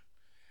 Yeah.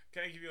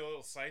 Can I give you a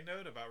little side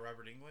note about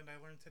Robert Englund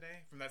I learned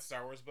today from that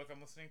Star Wars book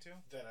I'm listening to?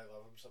 That I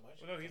love him so much.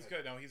 Well, no, he's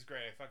good. No, he's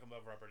great. I fucking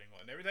love Robert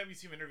Englund. Every time you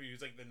see him interview,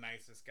 he's like the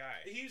nicest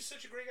guy. He's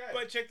such a great guy.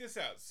 But check this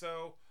out.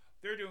 So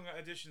they're doing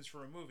auditions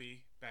for a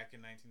movie back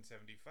in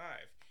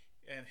 1975,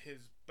 and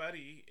his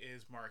buddy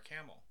is Mark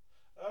Hamill.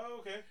 Oh,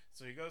 okay.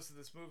 So he goes to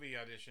this movie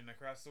audition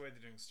across the way.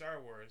 They're doing Star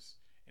Wars,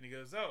 and he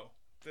goes, "Oh,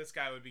 this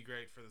guy would be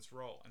great for this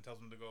role," and tells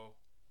him to go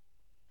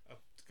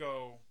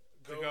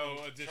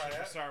audition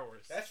for Star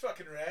Wars. That's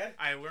fucking rad.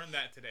 I learned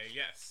that today.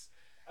 Yes.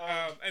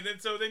 And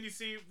then you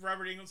see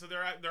Robert Englund. So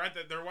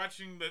they're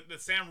watching the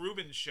Sam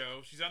Rubin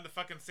show. She's on the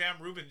fucking Sam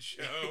Rubin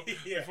show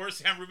before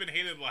Sam Rubin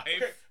hated life.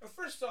 Okay,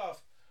 first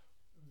off,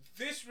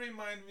 this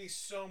reminded me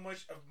so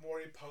much of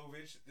Maury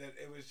Povich that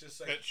it was just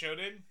like that show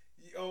did.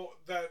 Oh,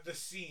 the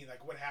scene,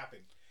 like what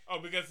happened. Oh,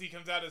 because he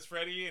comes out as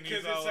Freddy and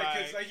he's all like,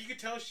 it's like you could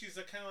tell she's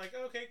like kind of like,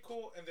 okay,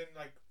 cool, and then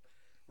like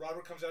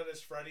Robert comes out as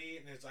Freddy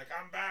and it's like,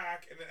 I'm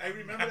back, and then I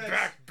remember I'm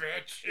back,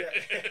 bitch. Yeah.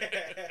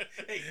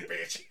 Hey,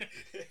 bitch.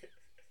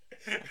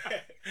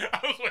 I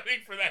was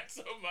waiting for that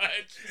so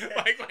much.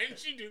 Like, why didn't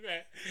she do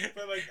that?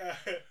 But like,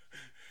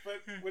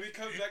 but when he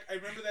comes back, I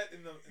remember that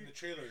in the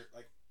trailer,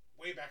 like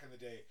way back in the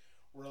day,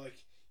 where like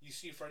you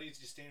see Freddy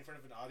just stand in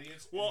front of an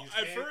audience. Well,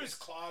 and at first, his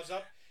claws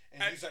up.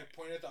 And he's like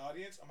pointing at the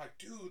audience. I'm like,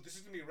 dude, this is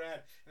gonna be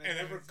rad. And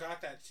I never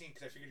got that scene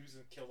because I figured he was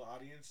gonna kill the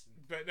audience.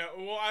 But no,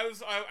 well,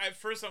 at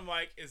first I'm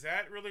like, is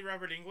that really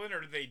Robert Englund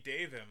or did they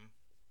Dave him?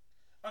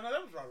 Oh no,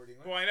 that was Robert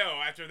Englund. Well, I know.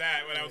 After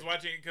that, when I was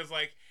watching it, because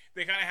like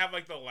they kind of have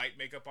like the light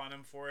makeup on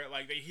him for it.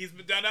 Like he's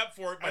done up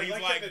for it, but he's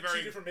like very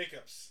two different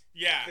makeups.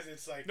 Yeah, because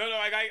it's like no,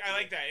 I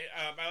like that.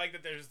 I like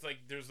that there's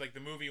like the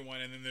movie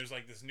one and then there's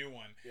like this new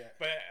one. Yeah.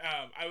 But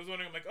I was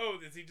wondering, I'm like, oh,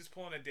 is he just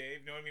pulling a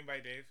Dave? You know what I mean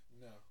by Dave?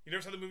 No. You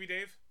never saw the movie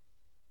Dave?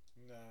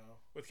 No.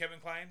 With Kevin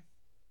Kline?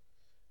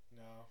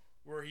 No.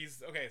 Where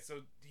he's okay,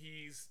 so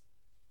he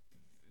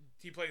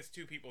plays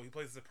two people. He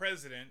plays the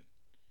president,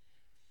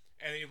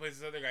 and then he plays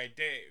this other guy,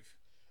 Dave.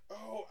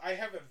 Oh, I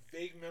have a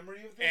vague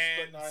memory of this,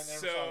 and but no, I never saw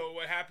it. So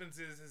what happens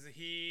is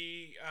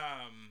he,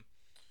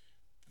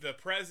 the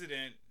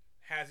president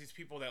has these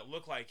people that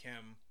look like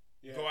him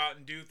go out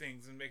and do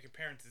things and make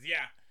appearances.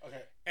 Yeah.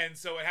 Okay. And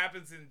so what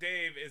happens in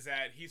Dave is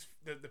that he's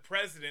the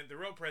president, the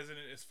real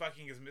president, is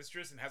fucking his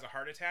mistress and has a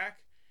heart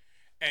attack.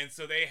 And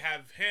so they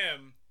have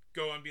him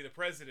go and be the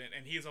president,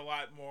 and he's a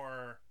lot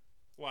more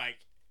like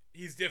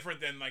he's different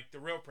than like the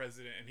real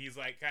president, and he's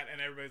like and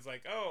everybody's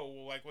like, oh,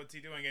 well, like what's he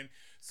doing? And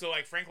so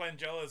like Frank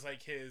Langella is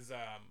like his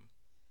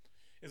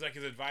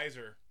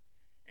advisor,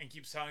 and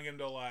keeps telling him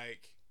to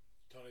like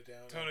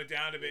tone it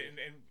down a bit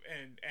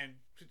and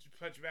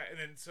punch it back, and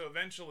then so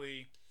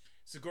eventually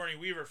Sigourney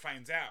Weaver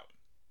finds out.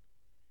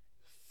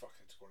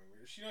 Fucking Sigourney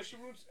Weaver. She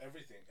ruins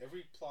everything.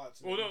 Every plot.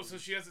 Well, no. So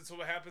she doesn't. So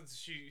what happens?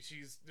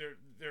 She's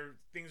their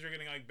things are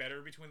getting like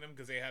better between them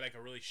because they had like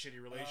a really shitty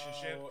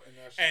relationship. Oh,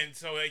 and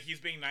so like he's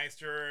being nice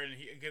to her, and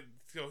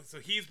so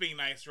he's being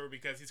nice to her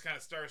because he's kind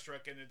of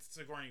starstruck, and it's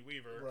Sigourney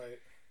Weaver. Right.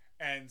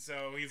 And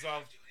so he's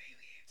all.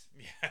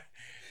 Yeah.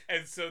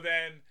 And so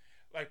then,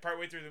 like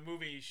partway through the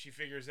movie, she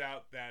figures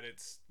out that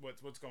it's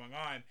what's going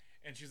on.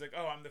 And she's like,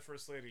 "Oh, I'm the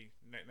first lady.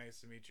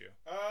 Nice to meet you."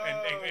 Oh,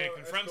 and it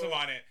confronts him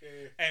on it.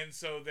 Yeah. And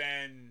so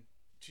then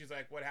she's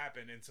like, "What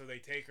happened?" And so they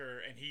take her,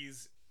 and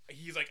he's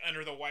like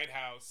under the White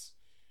House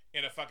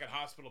in a fucking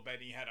hospital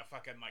bed. And he had a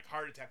fucking like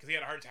heart attack because he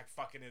had a heart attack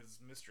fucking his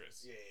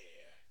mistress. Yeah.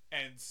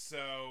 And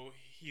so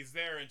he's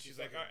there, and she's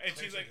like, and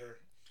she's like, her.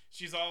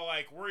 She's all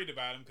like worried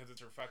about him because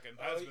it's her fucking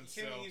husband.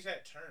 You can't use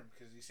that term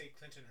because you say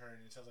Clinton her,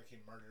 and it sounds like he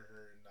murdered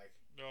her and like.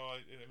 No,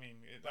 I mean,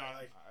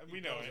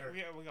 we know it.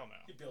 We all know.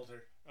 He built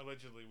her.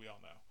 Allegedly, we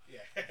all know.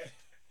 Yeah.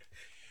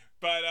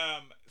 But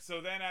so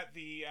then at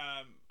the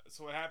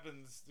so what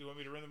happens? Do you want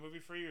me to run the movie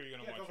for you, or are you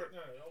gonna watch it?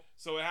 No.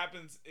 So what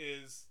happens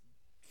is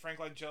Frank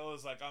Langella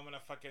is like, I'm gonna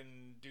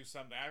fucking do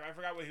something. I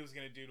forgot what he was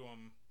gonna do to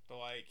him, but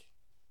like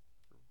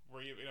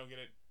where you don't get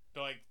it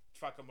to like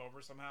fuck him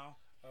over somehow.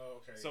 Oh,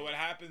 okay. So what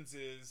happens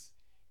is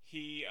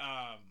he's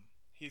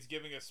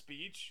giving a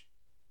speech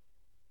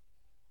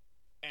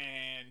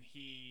and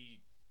he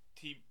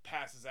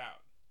passes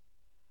out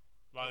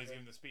while he's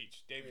giving the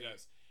speech. Dave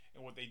does.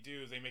 And what they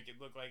do is they make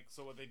it look like,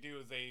 so what they do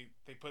is they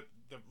put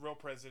the real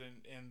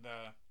president in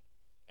the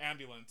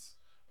ambulance.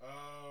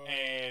 Oh.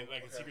 And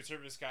like a Secret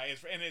Service guy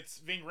is, and it's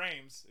Ving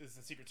Rhames is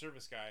the Secret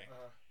Service guy.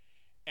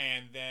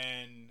 And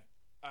then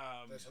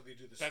that's how they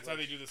do the that's switch. how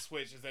they do the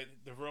switch, is that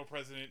the real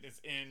president is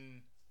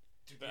in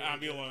the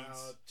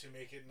ambulance to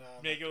make it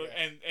not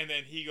and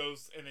then he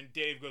goes, and then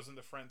Dave goes in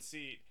the front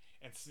seat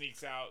and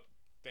sneaks out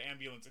the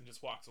ambulance and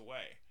just walks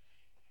away.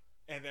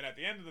 And then at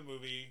the end of the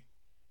movie,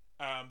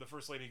 the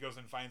first lady goes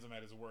and finds him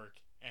at his work,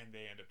 and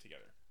they end up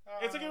together.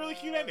 It's like a really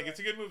cute ending. It's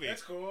a good movie.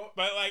 That's cool.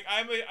 But like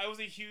I was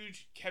a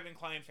huge Kevin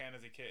Kline fan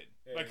as a kid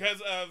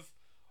because of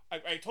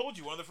I told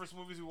you one of the first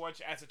movies we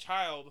watched as a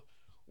child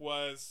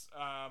was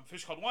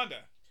Fish Called Wanda.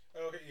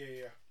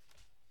 Okay, yeah.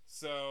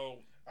 So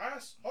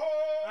asshole.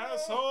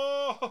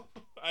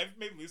 I've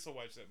made Lisa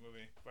watch that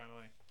movie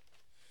finally.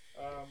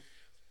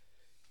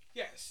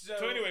 Yes.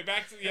 So anyway,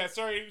 back to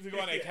sorry to go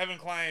on a Kevin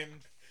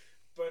Kline.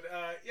 But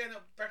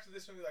back to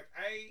this movie. Like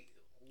I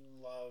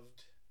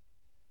loved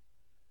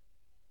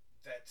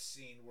that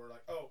scene where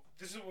like, oh,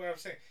 this is what I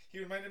was saying. He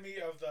reminded me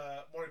of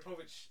the Maury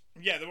Povich.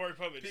 Yeah, the Maury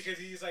Povich. Because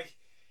he's like,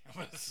 I'm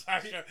gonna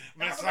slash you. I'm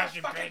gonna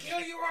fucking kill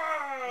you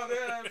all.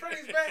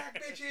 Freddy's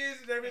back,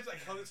 bitches. And everybody's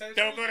like, hold it.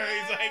 Don't go to.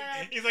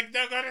 He's like,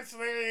 don't go to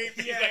sleep.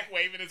 Yeah. He's like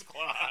waving his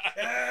claw.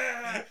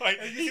 Like,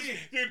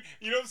 dude,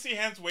 you don't see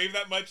Hans wave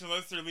that much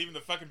unless they're leaving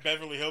the fucking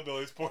Beverly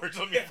Hillbillies porch.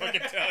 Let me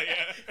fucking tell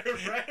you.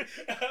 Right?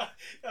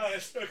 Oh,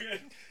 that's so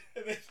good.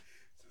 And then,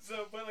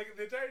 but like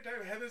the entire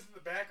time, Heather's in the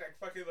back, like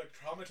fucking like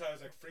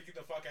traumatized, like freaking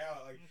the fuck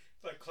out,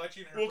 like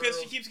clutching her. Well, because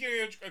she keeps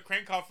getting a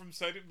crank call from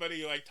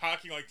somebody like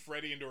talking like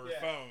Freddy into her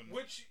phone,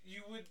 which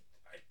you would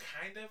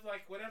kind of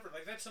like whatever.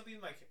 Like that's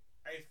something like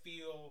I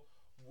feel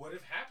would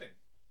have happened.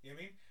 You know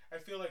what I mean? I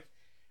feel like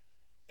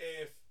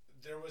if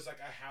there was like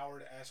a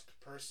Howard-esque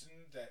person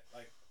that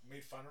like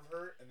made fun of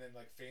her, and then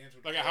like fans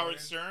would like a Howard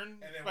Stern,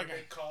 and then like would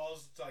make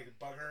calls to like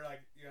bug her,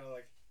 like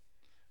like.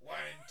 1,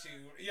 2.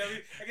 Yeah,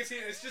 I can see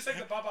it. It's just like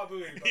the Baba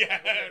Booey. Yeah,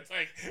 it's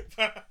like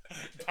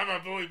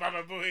Baba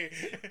Booey,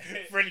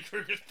 Freddy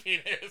Krueger's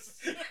penis.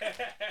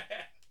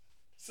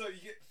 So you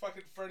get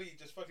fucking Freddy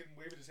just fucking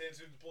waving his hands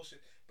doing the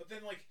bullshit. But then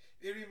like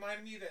it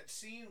reminded me of that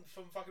scene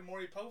from fucking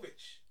Maury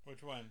Povich.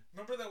 Which one?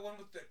 Remember that one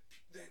with that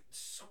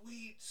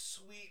sweet,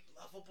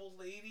 lovable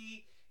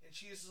lady, and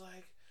she's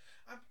like,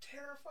 I'm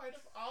terrified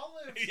of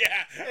olives.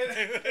 Yeah. And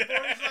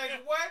Maury's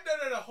like, what?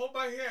 No, hold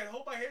my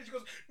hand. She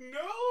goes,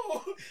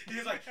 no.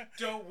 He's like,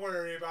 don't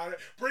worry about it.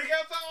 Bring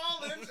out the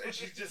olives. And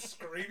she's just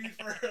screaming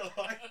for her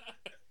life.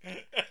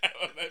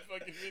 Oh, that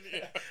fucking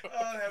video.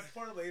 Oh, that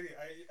poor lady.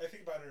 I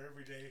think about her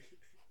every day.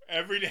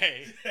 Every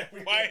day?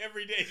 Why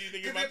every day do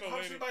you think about the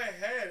lady? Because it pops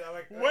in my head. I'm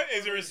like, what?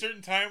 Is there a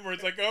certain time where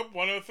it's like,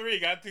 103,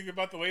 got to think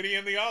about the lady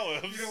and the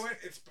olives? You know what?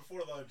 It's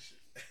before lunch.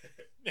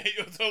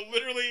 So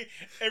literally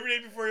every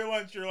day before your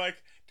lunch, you're like,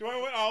 do I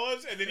want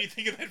olives? And then you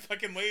think of that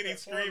fucking lady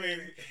screaming,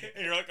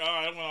 and you're like, oh,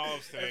 I don't want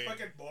olives today. And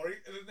fucking boring.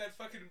 And then that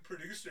fucking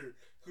producer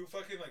who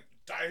fucking like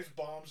dive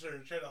bombs her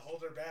and try to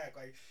hold her back.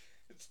 Like,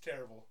 it's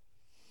terrible.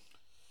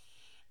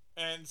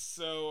 And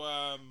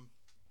so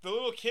the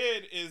little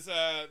kid is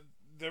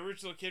the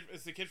original kid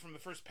is the kid from the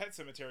first Pet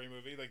Sematary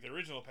movie, like the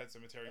original Pet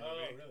Sematary movie.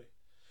 Oh, really?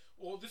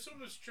 Well, this one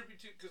was trippy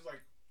too, because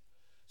like,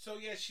 so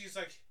yeah, she's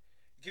like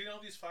getting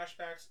all these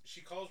flashbacks.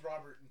 She calls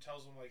Robert and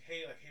tells him like,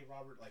 hey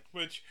Robert, like.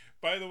 Which,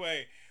 by the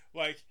way,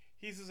 like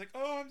he's just like,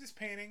 oh, I'm just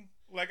painting.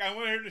 Like I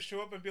wanted her to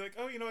show up and be like,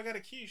 oh, I got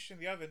a quiche in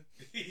the oven.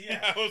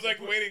 Yeah. I was like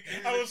waiting.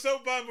 I was so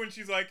bummed when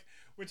she's like,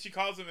 when she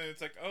calls him and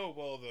it's like, oh,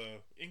 well,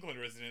 the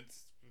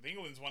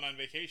England's went on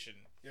vacation.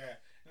 Yeah,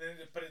 and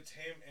then but it's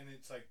him, and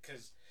it's like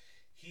because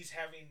he's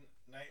having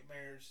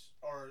nightmares,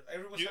 or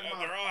everyone's talking about.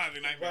 They're all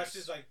having nightmares. Wes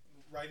is like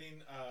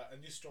writing a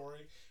new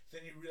story.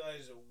 Then you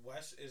realize that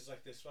Wes is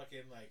like this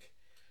fucking like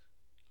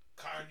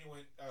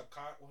conduit.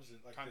 What was it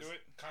like?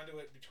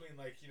 Conduit between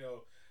like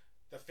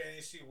the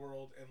fantasy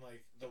world and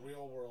like the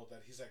real world.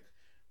 That he's like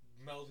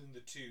melding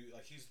the two.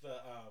 Like he's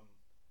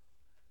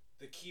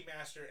the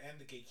keymaster and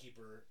the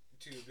gatekeeper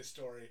to the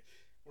story,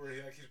 where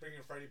he's bringing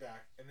Freddy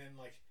back, and then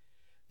like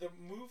the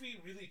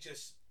movie really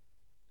just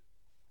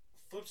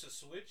flips a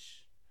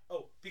switch.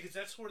 Oh, because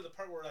that's where the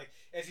part where like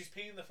as he's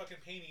painting the fucking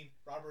painting,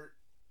 Robert.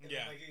 And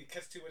then, like it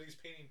cuts to what he's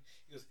painting.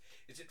 He goes,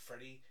 "Is it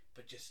Freddy,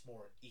 but just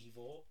more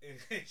evil?" And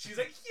she's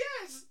like,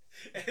 "Yes."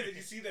 And then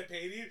you see that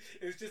painting.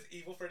 It's just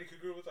evil Freddy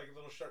Krueger with like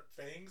little sharp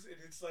fangs, and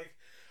it's like,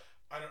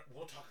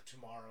 we'll talk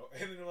tomorrow.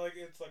 And then like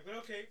it's like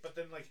okay, but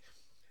then like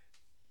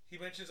he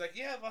mentions like,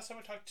 yeah, last time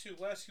I talked to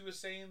Wes, he was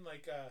saying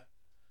like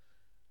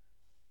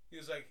he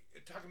was like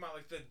talking about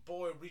like the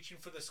boy reaching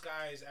for the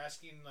skies,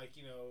 asking like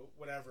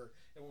whatever,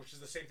 which is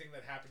the same thing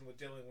that happened with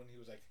Dylan when he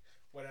was like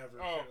whatever.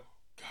 Oh,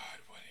 God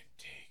wouldn't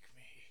take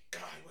me.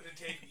 God wouldn't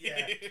take me.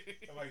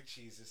 Yeah. I'm like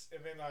Jesus.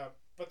 And then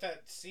but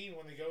that scene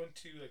when they go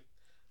into like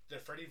the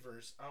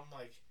Freddyverse, I'm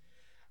like,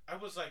 I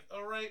was like,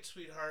 all right,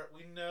 sweetheart,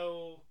 we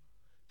know.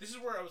 This is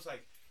where I was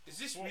like, is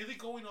this really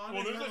going on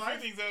in her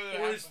life?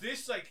 Or is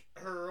this like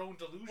her own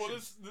delusion? Well,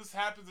 this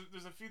happens.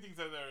 There's a few things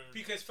that are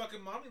because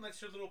fucking mommy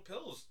likes her little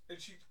pills, and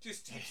she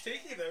just keeps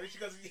taking them. And she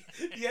goes,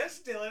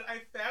 "Yes, Dylan,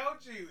 I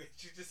found you." And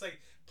she's just like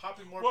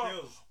popping more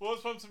pills. Well,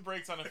 let's pump some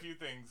brakes on a few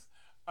things.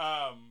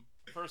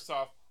 First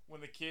off, when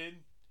the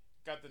kid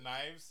got the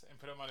knives and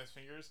put them on his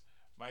fingers,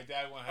 my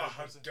dad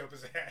 100%. Dope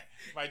as that.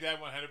 My dad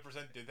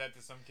 100% did that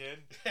to some kid.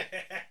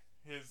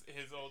 His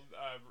old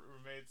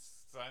roommate's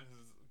son,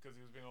 because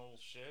he was being a little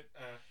shit,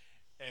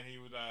 and he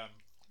would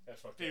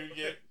that's fucked he up.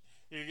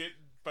 would get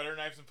butter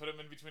knives and put them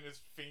in between his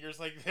fingers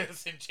like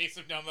this and chase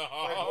him down the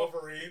hall. Like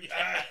Wolverine.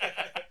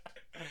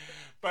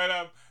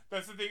 But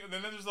that's the thing.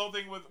 Then there's the whole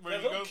thing with where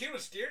that little kid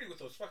was scary with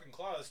those fucking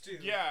claws too.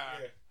 Yeah.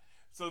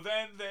 So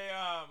then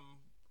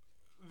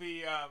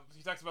he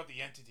talks about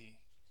the entity.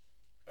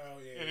 Oh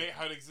yeah. And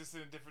how it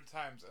existed in different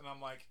times, and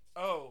I'm like,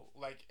 oh,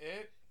 like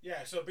it.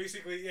 Yeah. So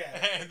basically,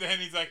 yeah. And then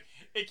he's like,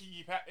 it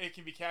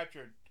can be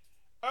captured.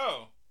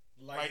 Oh,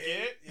 like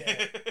it?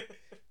 Yeah.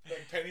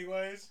 Like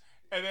Pennywise.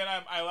 And then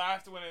I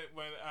laughed when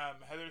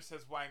Heather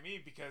says, "Why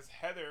me?" Because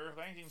Heather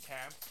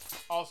Langenkamp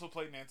also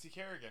played Nancy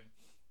Kerrigan.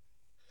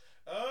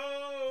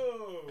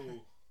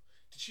 Oh.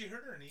 Did she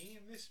hurt her knee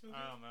in this movie?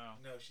 I don't know.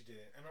 No, she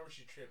didn't. I remember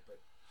she tripped,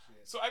 but she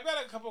didn't. So I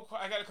got a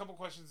couple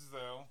questions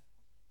though.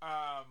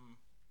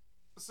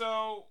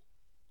 So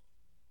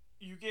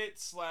you get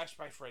slashed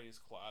by Freddy's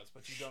claws,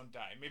 but you don't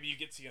die. Maybe you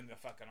get to in the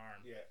fucking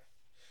arm. Yeah.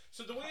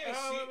 So the way I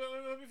see it...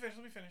 Let me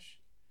finish.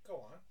 Go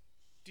on.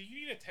 Do you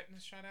need a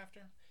tetanus shot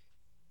after?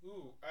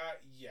 Ooh,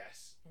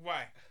 yes.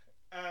 Why?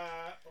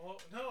 Well,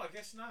 no, I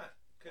guess not.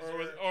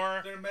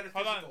 Or they're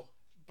metaphysical. Hold on.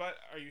 But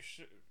are you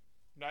sure?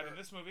 Not in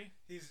this movie.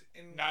 He's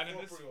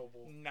incorporeal.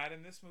 Not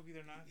in this movie.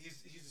 They're not.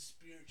 He's a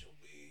spiritual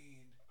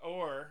being.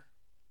 Or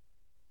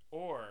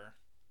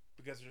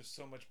because there's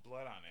so much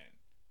blood on it,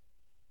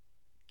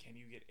 can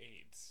you get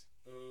AIDS?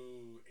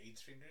 Ooh,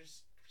 AIDS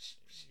fingers.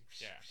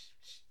 Yeah.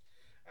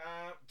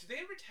 Did they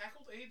ever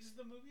tackle AIDS in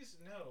the movies?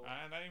 No.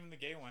 Not even the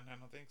gay one. I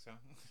don't think so.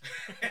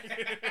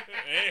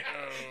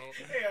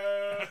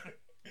 Hey-o.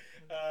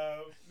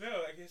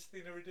 No, I guess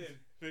they never did.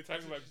 They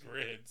talk about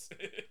grids.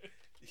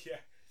 Yeah.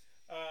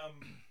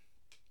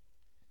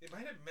 They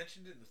might have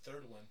mentioned it in the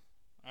third one.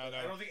 I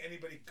don't think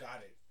anybody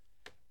got it.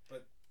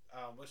 But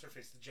what's her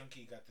face? The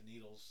junkie got the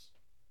needles.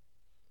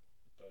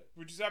 But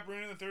would you stop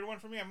ruining the third one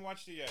for me? I haven't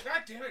watched it yet.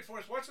 God damn it,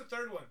 Forrest! Watch the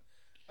third one.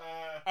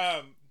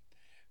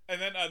 And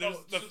then there's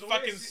the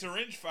fucking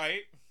syringe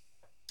fight.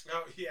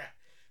 Oh yeah.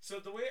 So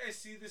the way I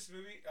see this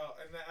movie,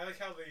 and I like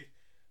how they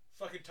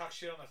fucking talk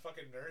shit on the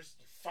fucking nurse,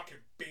 you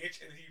fucking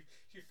bitch, and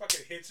he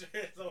fucking hits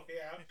her the way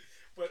out.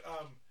 But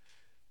I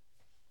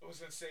was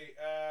gonna say,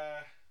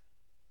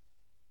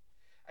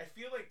 I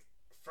feel like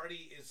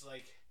Freddy is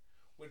like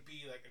would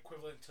be like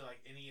equivalent to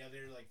like any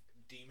other like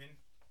demon,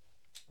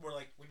 where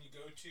like when you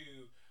go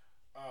to,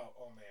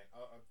 oh man,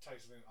 I'll tell you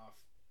something off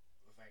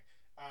the thing.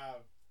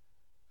 I'll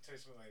tell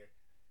you something later.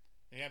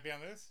 You can't be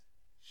on this?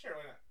 Sure,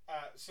 why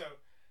not?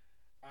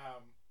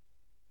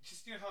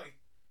 Just you know how like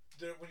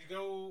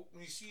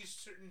when you see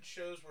certain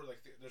shows where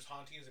like there's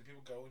hauntings and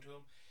people go into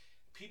them,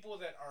 people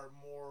that are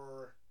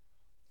more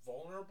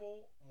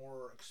vulnerable,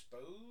 more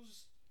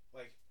exposed,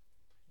 like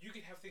you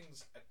can have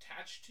things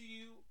attached to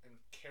you and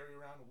carry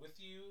around with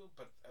you,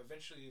 but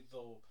eventually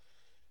they'll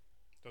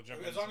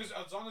jump as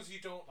long as you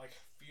don't like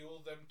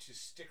fuel them to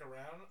stick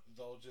around,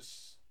 they'll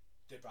just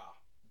dip out.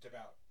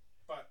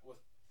 But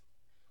with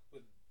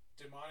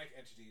demonic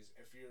entities,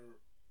 if you're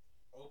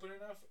open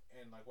enough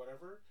and like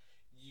whatever,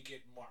 you get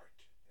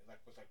marked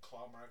like with like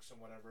claw marks and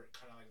whatever.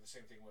 Kind of like the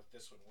same thing with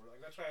this one. Where like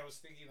that's why I was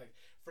thinking like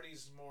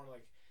Freddy's more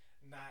like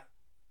not.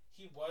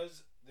 He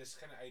was this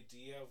kind of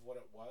idea of what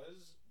it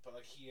was, but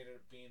like he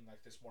ended up being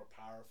like this more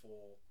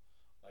powerful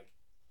like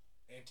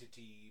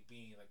entity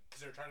being, like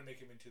because they're trying to make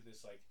him into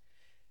this like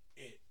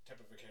it type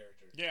of a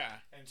character.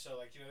 Yeah. And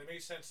so like it made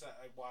sense that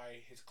like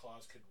why his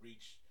claws could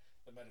reach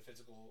the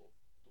metaphysical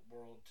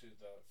world to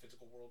the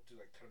physical world to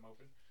like cut him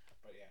open.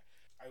 But yeah,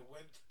 I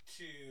went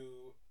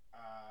to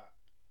a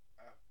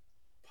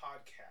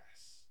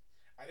podcast.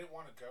 I didn't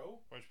want to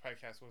go. Which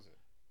podcast was it?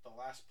 The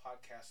last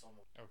podcast on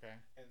the. Okay.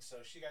 And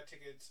so she got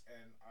tickets,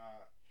 and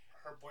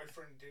her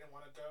boyfriend didn't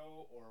want to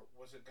go, or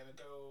wasn't gonna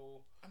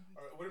go,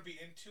 or wouldn't be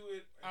into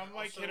it. I'm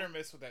like hit or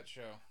miss with that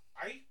show.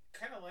 I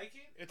kind of like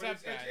it. It's not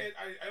bad.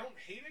 I don't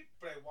hate it,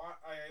 but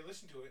I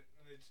listen to it.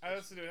 And I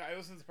listen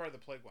to part of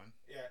the Plague one.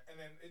 Yeah, and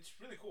then it's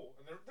really cool,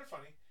 and they're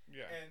funny.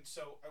 Yeah. And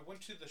so I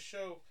went to the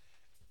show,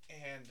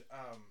 and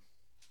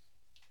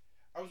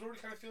I was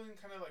already kind of feeling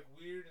kind of like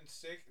weird and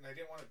sick, and I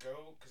didn't want to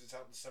go because it's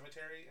out in the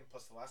cemetery, and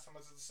plus the last time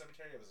I was at the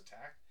cemetery, I was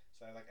attacked,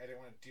 so I didn't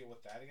want to deal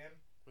with that again.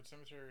 What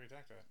cemetery were you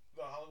attacked at?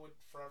 The Hollywood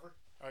Forever.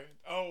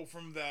 Oh,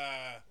 from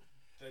the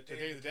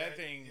Day of the Dead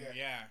thing.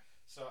 Yeah.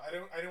 So I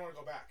didn't want to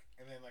go back,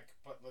 and then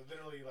but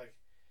literally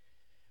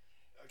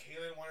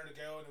Kaylin wanted to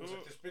go, and it was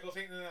like this big old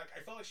thing, and then I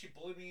felt like she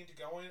bullied me into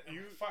going, and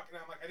I'm like, fuck, and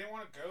I'm like, I didn't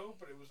want to go,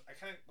 but I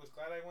kind of was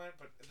glad I went,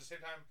 but at the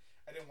same time,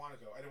 I I didn't want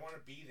to go. I didn't want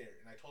to be there,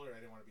 and I told her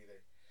I didn't want to be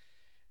there.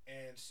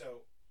 And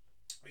so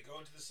we go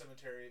into the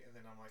cemetery, and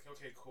then I'm like,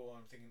 okay, cool.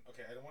 I'm thinking,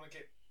 okay, I don't want to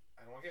get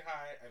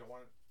high. I don't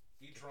want to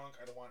be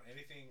drunk. I don't want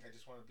anything. I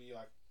just want to be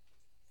like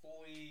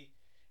fully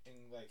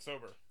and like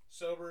sober,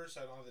 so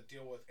I don't have to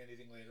deal with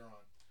anything later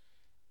on.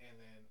 And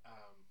then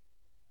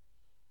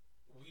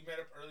we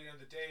met up earlier in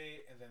the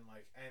day, and then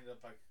like I ended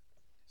up like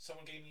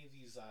someone gave me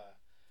these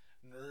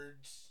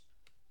nerds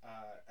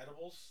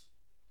edibles,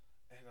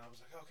 and I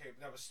was like, okay,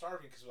 but I was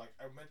starving because like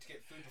I meant to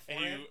get food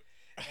beforehand,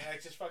 and I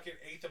just fucking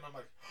ate them. I'm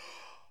like,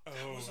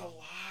 that was a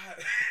lot.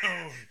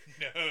 Oh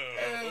no!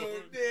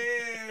 Oh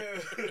no!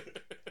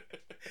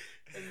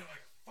 And I'm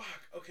like,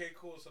 fuck. Okay,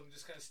 cool. So I'm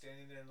just kind of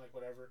standing there and like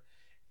whatever,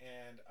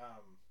 and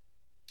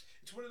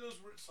it's one of those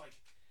where it's like,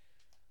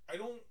 I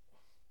don't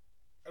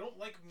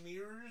like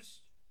mirrors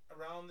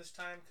around this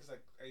time because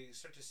like I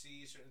start to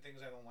see certain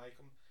things I don't like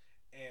them,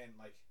 and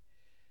like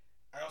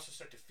I also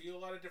start to feel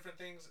a lot of different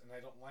things and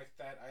I don't like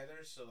that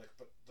either. So like,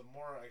 but the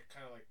more I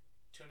kind of like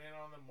tune in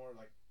on them, more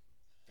like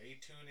they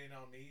tune in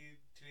on me,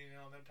 tuning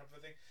in on them type of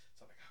thing.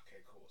 So I'm like,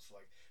 okay, cool. So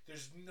like,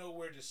 there's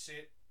nowhere to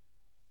sit.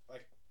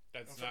 Like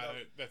that's not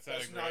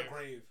a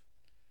grave.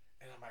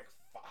 And I'm like,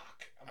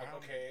 fuck. I'm like,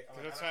 okay. I'm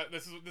like,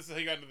 this is how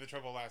you got into the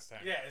trouble last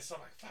time. Yeah, and so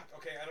I'm like, fuck.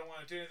 Okay, I don't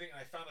want to do anything.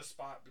 And I found a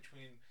spot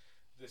between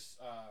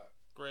this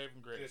grave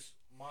and grave, this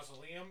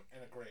mausoleum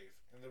and a grave,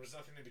 and there was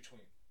nothing in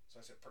between. So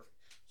I said, perfect.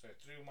 So I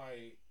threw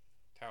my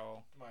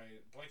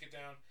blanket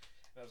down,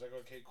 and I was like,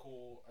 okay,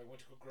 cool. I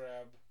went to go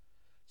grab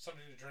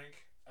something to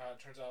drink.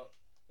 Turns out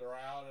they were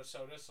out of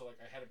soda, so like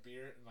I had a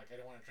beer, and like I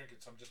didn't want to drink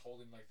it, so I'm just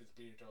holding like this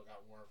beer until it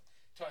got warm.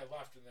 Until I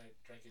left, and then I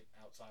drank it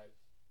outside,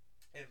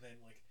 and then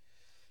like.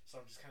 So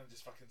I'm just kind of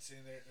just fucking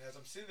sitting there, and as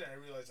I'm sitting there, I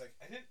realized like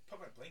I didn't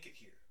put my blanket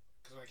here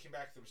because when I came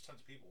back, there was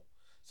tons of people.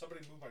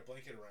 Somebody moved my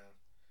blanket around,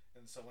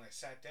 and so when I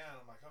sat down,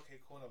 I'm like,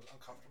 okay, cool, and I was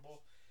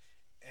uncomfortable,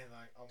 and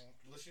like I'm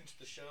listening to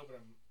the show, but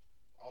I'm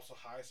also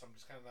high, so I'm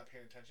just kind of not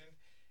paying attention,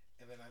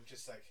 and then I'm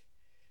just like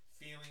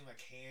feeling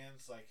like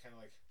hands like kind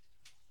of like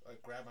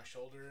grab my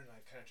shoulder, and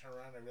I kind of turn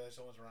around, and I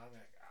realize someone's around me,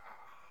 like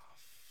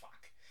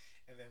fuck,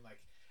 and then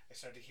like I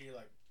start to hear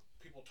like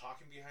people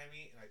talking behind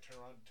me, and I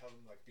turn around and tell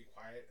them like be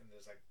quiet, and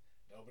there's like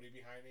nobody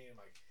behind me. I'm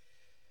like,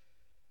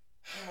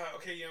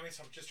 okay, you know what I mean?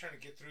 So I'm just trying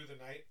to get through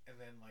the night, and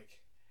then like,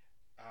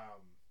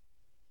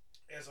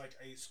 as like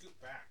I scoot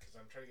back because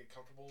I'm trying to get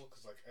comfortable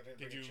because like I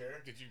didn't bring a chair.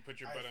 Did you put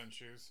your butt on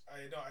shoes?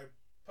 I know I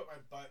put my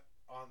butt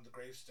on the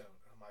gravestone,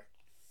 and I'm like,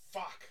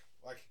 fuck,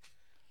 like,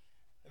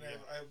 and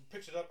I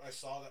picked it up. And I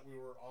saw that we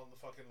were on the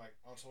fucking like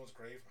on someone's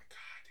grave. I'm like,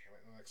 god damn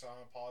it! And like, so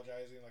I'm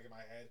apologizing like in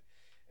my head,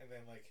 and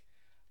then like,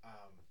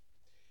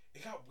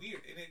 it got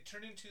weird, and it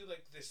turned into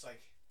like this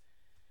like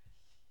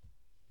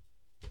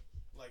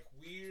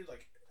weird,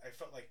 like I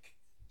felt like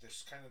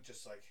this kind of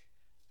just like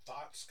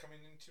thoughts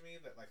coming into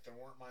me that like they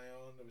weren't my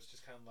own. It was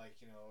just kind of like,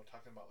 you know,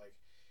 talking about like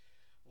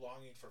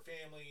longing for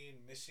family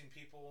and missing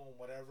people and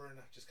whatever, and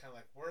I'm just kind of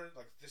like, where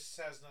like this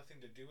has nothing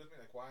to do with me.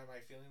 Like, why am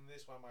I feeling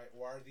this? Why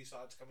are these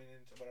thoughts coming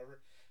into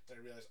whatever? Then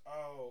I realized,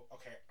 oh,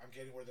 okay, I'm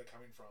getting where they're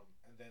coming from.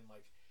 And then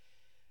like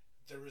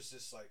there was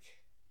this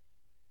like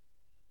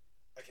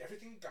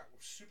everything got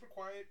super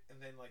quiet, and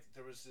then like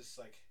there was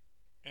this like.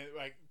 And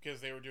like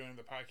because they were doing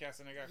the podcast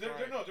and it got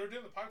quiet. No, they were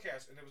doing the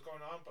podcast and it was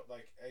going on, but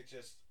like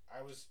I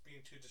was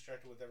being too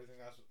distracted with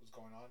everything else that was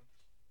going on.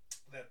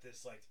 That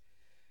this like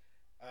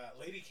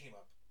lady came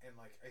up, and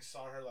like I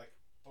saw her like,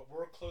 but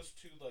we're close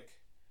to like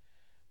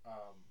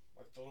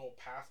the little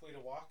pathway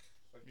to walk,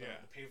 like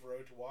the paved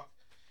road to walk,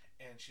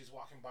 and she's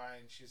walking by,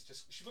 and she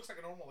looks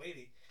like a normal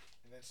lady,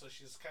 and then so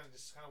she's kind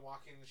of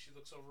walking, and she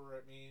looks over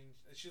at me,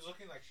 and she's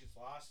looking like she's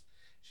lost.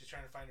 She's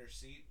trying to find her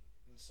seat,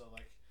 and so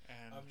like.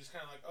 And I'm just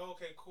kind of like, oh,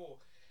 okay,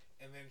 cool.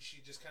 And then she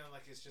just kind of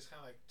like is just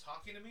kind of like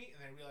talking to me, and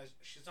then I realize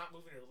she's not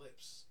moving her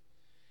lips.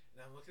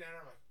 And I'm looking at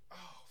her, I'm like,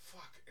 oh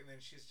fuck. And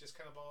then she's just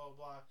kind of blah blah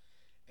blah,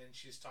 and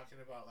she's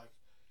talking about like,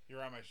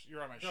 you're on my shit.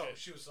 No,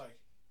 she was like,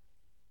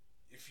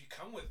 if you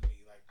come with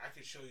me, like I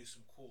could show you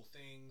some cool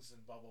things and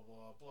blah blah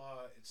blah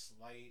blah. It's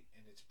light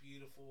and it's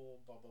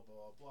beautiful, blah blah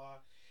blah blah.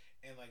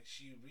 And like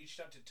she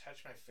reached out to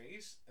touch my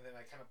face, and then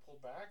I kind of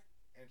pulled back,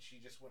 and she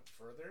just went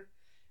further.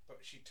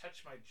 But she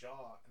touched my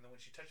jaw, and then when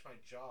she touched my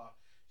jaw,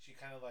 she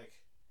kind of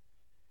like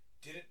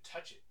didn't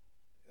touch it,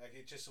 like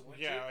it just went.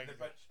 Yeah,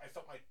 but I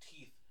felt my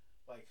teeth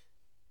like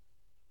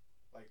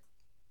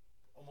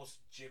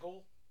almost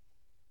jiggle,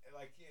 and,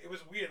 like it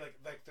was weird,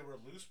 like they were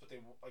loose, but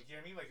they like, you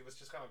know what I mean, like it was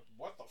just kind of like,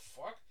 what the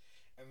fuck,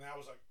 and then I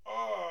was like,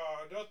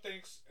 oh no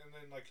thanks, and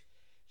then like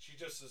she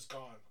just is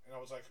gone, and I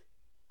was like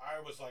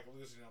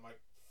losing it. I'm like,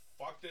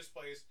 fuck this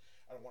place.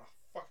 I don't want to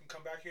fucking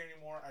come back here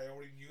anymore. I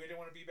already knew I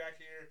didn't want to be back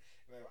here,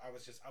 and I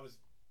was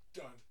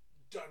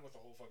done with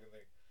the whole fucking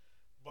thing.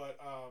 But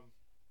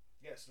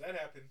yeah, so that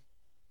happened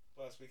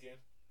last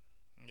weekend.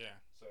 Yeah.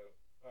 So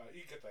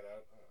you get that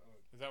out.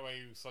 Is that why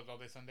you slept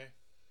all day Sunday?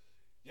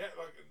 Yeah,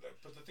 like,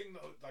 but the thing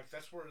though, like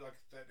that's where like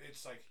that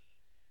it's like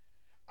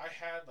I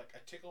had like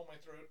a tickle in my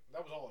throat.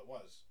 That was all it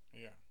was.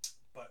 Yeah.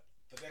 But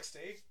the next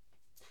day,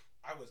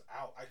 I was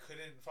out. I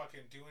couldn't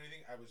fucking do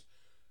anything. I was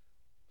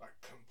like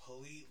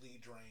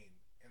completely drained.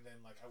 And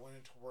then like I went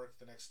into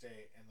work the next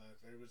day, and like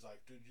they was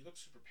like, "Dude, you look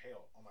super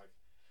pale." I'm like,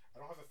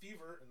 "I don't have a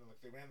fever." And then like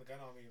they ran the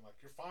gun on me, and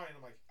like, "You're fine."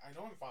 I'm like, "I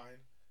know I'm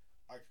fine."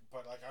 Like,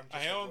 but like I'm just.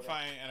 I like, know I'm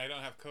whatever. fine, and I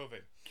don't have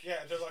COVID. Yeah,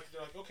 they're like,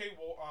 okay,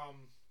 well,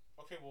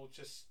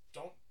 just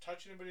don't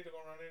touch anybody, don't go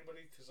around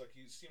anybody, because like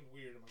you seemed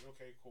weird. I'm like,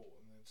 okay, cool.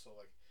 And then so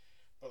like,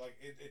 but like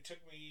it took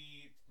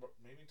me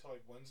maybe until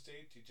like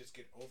Wednesday to just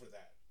get over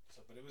that. So,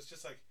 but it was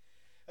just like,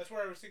 that's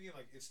where I was thinking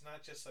like it's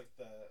not just like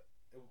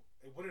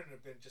it wouldn't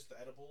have been just the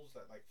edibles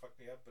that like fucked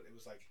me up, but it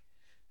was like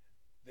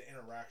the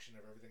interaction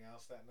of everything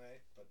else that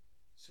night. But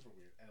super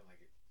weird. I don't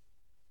like it.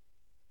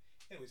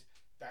 Anyways,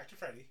 back to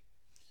Freddy.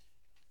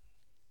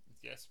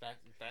 Yes, back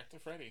to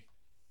Freddy.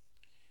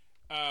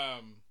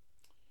 Um.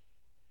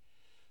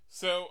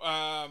 So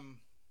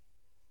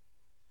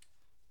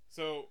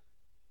So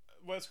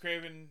Wes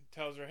Craven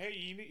tells her, "Hey,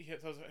 you need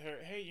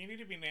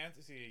to be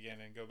Nancy again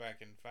and go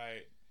back and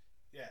fight."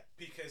 Yeah,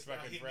 because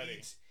now he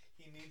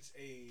needs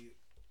a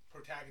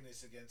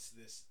protagonist against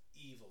this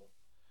evil.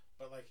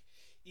 But like,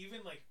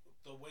 even like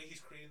the way he's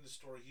creating the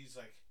story, he's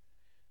like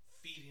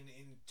feeding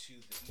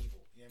into the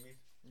evil. You know what I mean?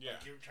 Yeah.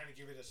 Like, trying to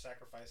give it a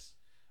sacrifice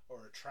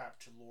or a trap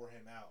to lure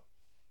him out,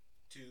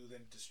 to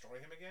then destroy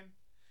him again.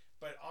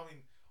 But I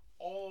mean,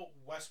 all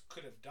Wes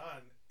could have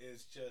done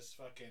is just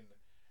fucking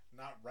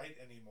not write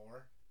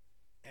anymore,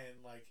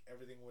 and like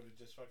everything would have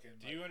just fucking.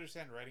 Do you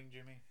understand writing,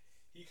 Jimmy?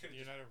 He could.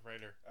 You're not a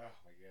writer. Oh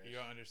my gosh. You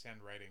don't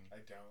understand writing. I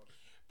don't.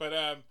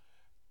 But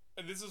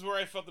this is where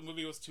I felt the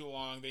movie was too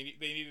long. They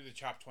needed to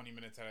chop 20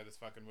 minutes out of this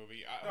fucking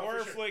movie. No,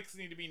 horror sure. flicks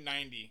need to be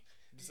 90.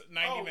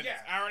 90 minutes.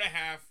 Yeah. Hour and a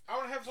half.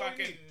 Hour and a half.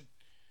 Fucking.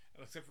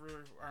 Except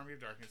for Army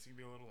of Darkness, it can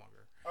be a little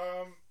longer.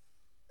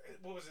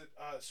 What was it?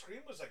 Scream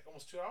was like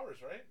almost 2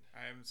 hours, right?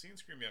 I haven't seen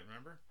Scream yet.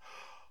 Remember?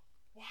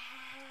 What?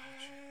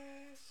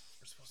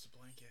 We're supposed to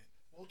blanket.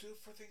 We'll do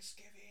it for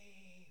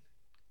Thanksgiving.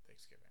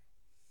 Thanksgiving.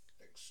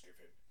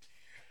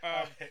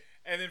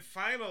 And then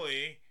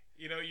finally,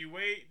 you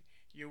wait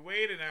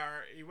an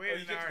hour. You wait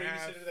an hour and a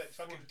half. Babysitter that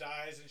fucking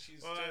dies and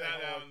she's Well, still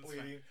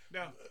bleeding.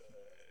 No.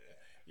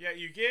 Yeah,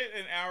 you get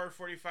an hour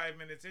 45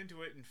 minutes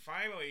into it, and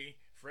finally,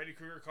 Freddy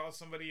Krueger calls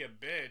somebody a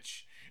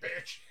bitch.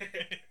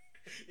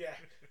 Yeah,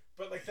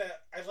 but like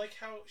that, I like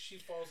how she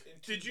falls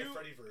into the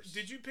Freddyverse.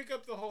 Did you pick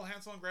up the whole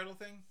Hansel and Gretel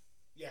thing?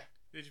 Yeah.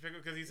 Did you pick up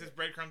because he says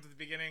breadcrumbs at the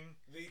beginning?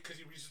 Because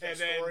he reads that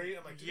story.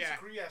 I'm like, dude, it's a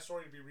creepy ass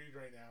story to be reading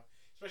right now,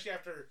 especially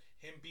after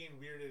him being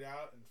weirded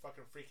out and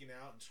fucking freaking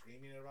out and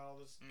screaming about all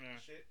this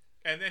shit.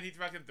 And then he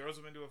fucking throws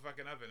him into a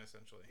fucking oven,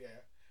 essentially.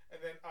 Yeah,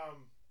 and then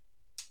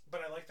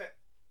but I like that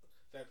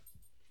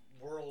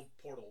world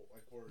portal,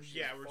 like where she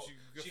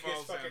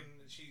gets fucking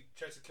down. She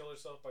tries to kill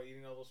herself by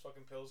eating all those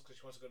fucking pills because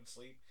she wants to go to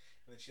sleep,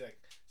 and then she like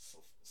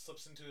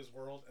slips into his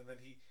world, and then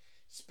he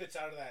spits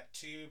out of that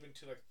tube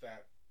into like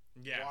that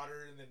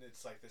water, and then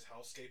it's like this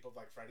hellscape of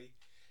like Freddy.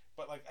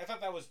 But like I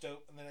thought that was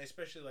dope, and then I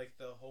especially like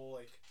the whole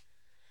like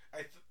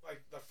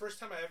like the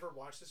first time I ever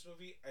watched this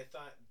movie, I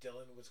thought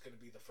Dylan was gonna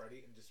be the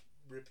Freddy and just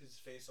rip his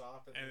face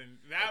off, and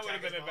that would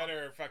have been a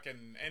better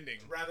fucking ending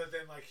rather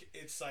than like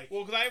it's like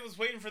because I was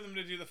waiting for them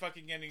to do the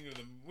fucking ending of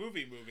the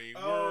movie where they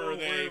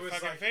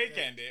fucking like, fake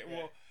end it. Yeah.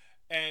 Well,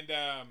 and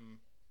I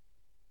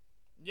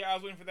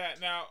was waiting for that.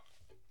 Now,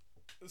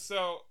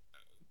 so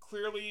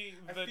clearly,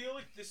 I feel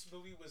like this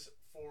movie was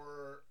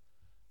for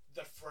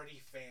the Freddy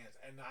fans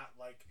and not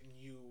like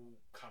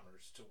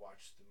newcomers to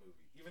watch the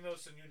movie, even though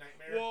it's a new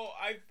nightmare. Well,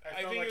 I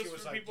think like it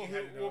was for like people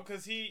who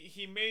because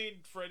he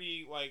made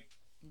Freddy like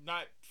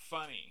not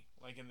funny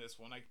like in this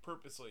one, like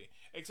purposely,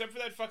 except for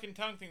that fucking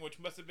tongue thing, which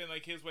must have been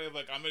like his way of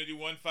like I'm gonna do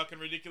one fucking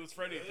ridiculous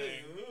Freddy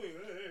thing,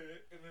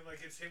 and then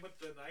like it's him with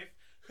the knife,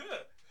 and then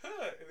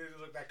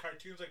like that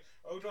cartoon's like,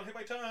 oh, don't hit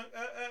my tongue,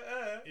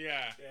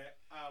 yeah.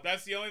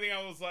 That's the only thing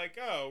I was like,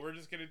 oh, we're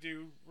gonna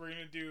do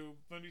Looney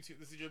Tunes.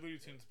 This is your Looney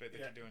Tunes bit that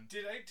you're doing.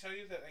 Did I tell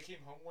you that I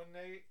came home one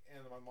night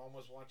and my mom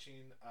was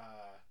watching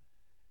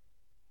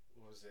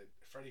what was it,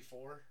 Freddy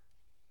 4?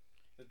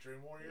 The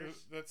Dream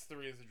Warriors? That's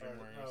 3 is the Dream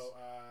Warriors. No,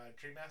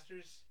 Dream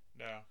Masters?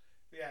 No.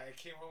 Yeah, I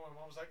came home and my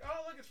mom was like,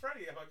 oh, look, it's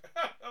Freddy. I'm like,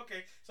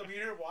 okay. So me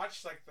and her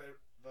watched like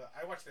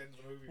I watched the end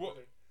of the movie with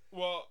her.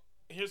 Well,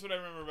 here's what I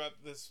remember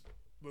about this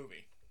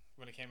movie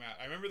when it came out.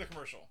 I remember the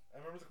commercial. I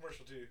remember the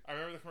commercial too. I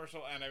remember the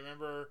commercial, and I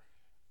remember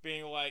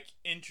being like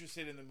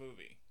interested in the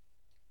movie,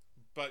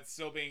 but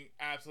still being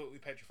absolutely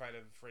petrified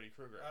of Freddy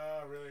Krueger.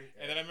 Oh, really?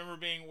 Yeah. And then I remember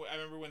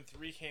when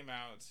 3 came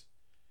out,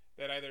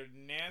 that either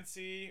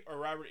Nancy or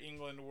Robert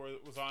Englund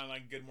was on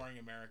like Good Morning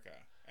America,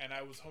 and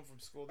I was home from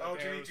school that day. Oh,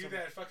 did he do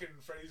that fucking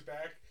Freddy's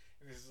back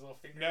and his little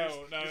fingers?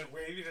 No, just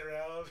waving it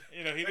around.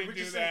 He didn't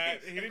do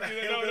that. He didn't do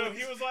that. No,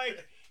 he was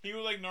like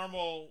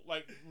normal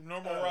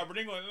Robert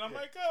Englund, and I'm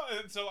like, oh,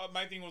 and so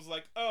my thing was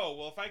like, oh,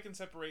 well, if I can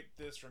separate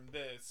this from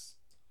this,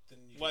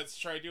 then let's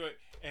try to do it.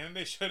 And then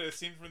they showed a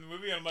scene from the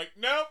movie, and I'm like,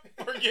 nope,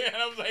 we're good.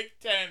 I was like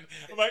 10.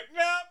 I'm like,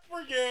 nope,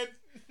 we're good.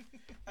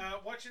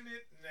 Watching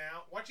it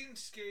now, watching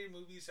scary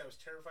movies, I was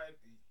terrified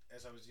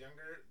as I was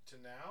younger to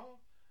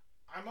now.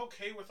 I'm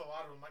okay with a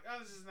lot of them. Like, oh,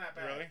 this isn't that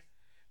bad. Really?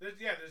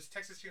 There's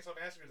Texas Chainsaw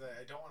Massacre that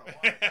I don't want to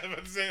watch.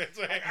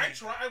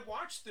 I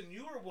watched the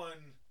newer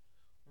one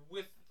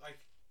with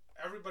like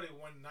everybody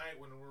one night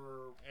when we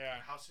were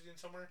house sitting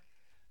somewhere,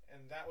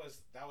 and that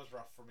was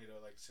rough for me to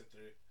like sit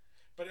through.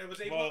 But I was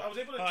able to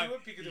do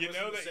it because it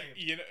wasn't the same.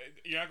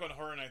 You're not going to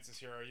Horror Nights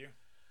this year, are you?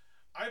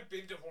 I've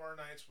been to Horror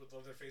Nights with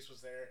Leatherface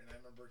was there, and I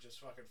remember just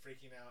fucking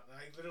freaking out. And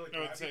I literally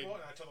grabbed people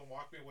and I told them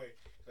walk me away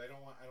because I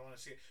don't want to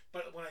see it.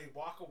 But when I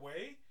walk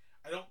away,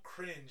 I don't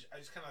cringe.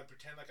 I just kind of like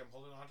pretend like I'm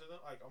holding on to them,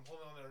 like I'm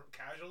holding on there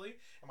casually,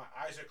 and my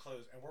eyes are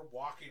closed, and we're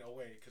walking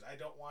away because I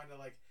don't want to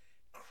like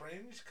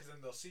cringe because then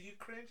they'll see you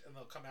cringe and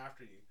they'll come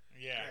after you.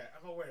 Yeah,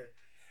 I'm aware.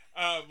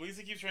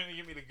 Lisa keeps trying to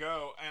get me to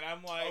go, and I'm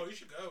like, oh, you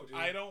should go, dude.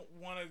 I don't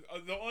want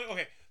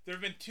to. There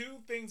have been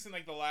two things in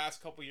like the last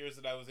couple years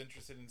that I was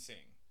interested in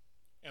seeing.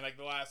 In like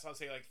the last, I'll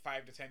say like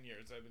 5 to 10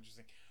 years, I've been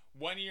interested.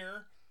 1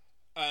 year,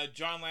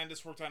 John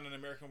Landis worked on An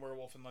American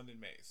Werewolf in London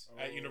Maze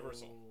at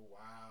Universal. Oh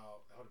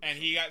wow! And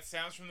he got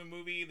sounds from the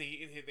movie.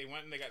 They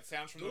went and they got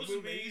sounds from the movie.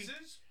 Those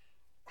mazes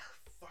are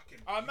fucking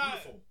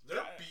beautiful.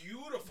 They're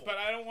beautiful. But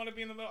I don't want to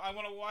be in the middle. I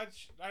don't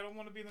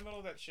want to be in the middle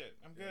of that shit.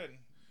 I'm good.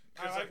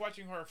 I like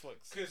watching horror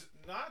flicks. Because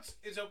Knott's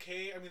is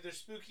okay. I mean, they're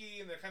spooky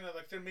and they're kind of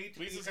like they're made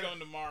to. Lisa's going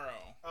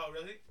tomorrow. Oh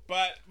really?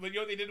 But you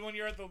know what they did 1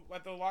 year at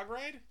the log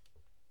ride?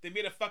 They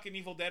made a fucking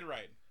Evil Dead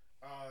ride.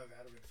 Oh, that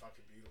would have been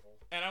fucking beautiful.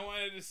 And I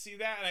wanted to see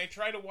that, and I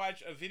tried to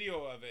watch a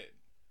video of it.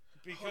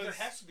 Because there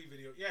has to be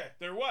video, yeah.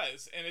 There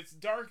was, and it's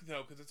dark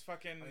though, because it's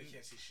fucking. Oh, you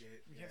can't see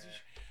shit. You can't see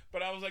shit.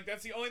 But I was like,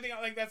 that's the only thing.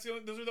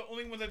 Those are the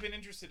only ones I've been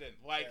interested in,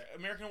 like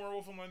American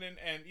Werewolf in London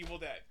and Evil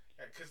Dead.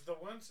 Yeah, because the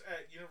ones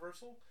at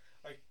Universal,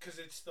 like, because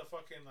it's the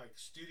fucking like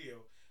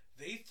studio,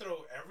 they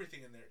throw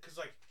everything in there. Because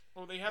like,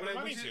 well, they have the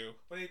money to.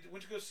 When I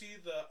went to go see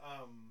the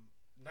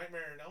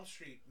Nightmare on Elm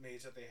Street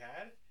maze that they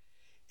had,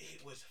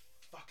 it was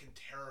fucking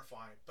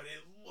terrifying, but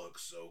it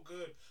looked so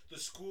good. The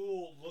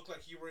school looked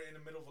like you were in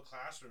the middle of a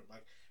classroom,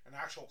 like an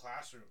actual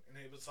classroom, and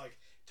it was like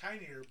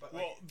tinier. But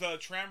the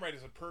tram ride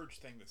is a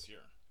Purge thing this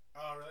year.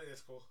 Oh, really?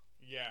 That's cool.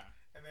 Yeah.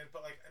 And then,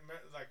 but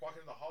like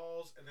walking in the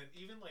halls, and then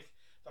even like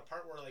the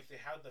part where like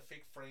they had the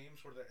fake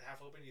frames where they're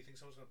half open, you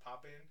think someone's gonna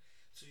pop in,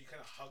 so you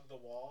kind of hug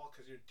the wall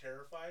because you're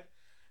terrified.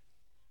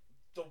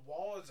 The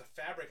wall is a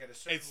fabric at a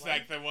certain length. It's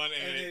like the one,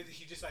 and then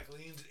he just like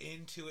leans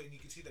into it, and you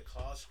can see the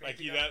claws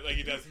scraping like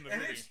he does in the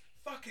movie. And it's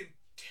fucking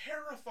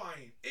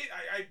terrifying.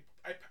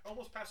 I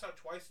almost passed out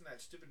twice in that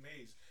stupid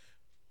maze,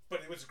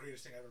 but it was the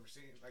greatest thing I've ever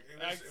seen. Like it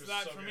was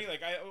not so for good. me.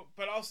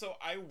 But also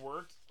I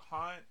worked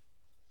Haunt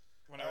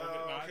when I worked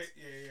at Knott's.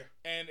 Okay. Yeah.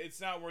 And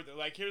it's not worth it.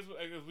 Like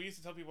we used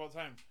to tell people all the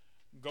time,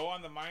 go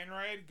on the mine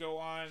ride, go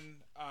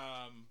on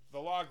the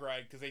log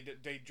ride because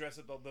they dress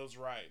up those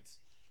rides.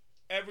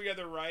 Every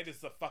other ride is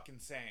the fucking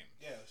same.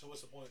 Yeah, so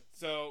what's the point?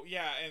 So,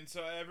 yeah, and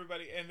so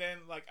everybody... And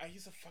then, like, I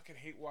used to fucking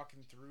hate walking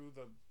through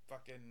the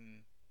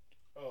fucking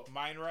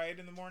mine ride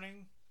in the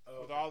morning.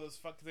 With all those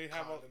they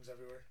have condoms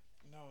everywhere.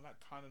 No, not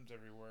condoms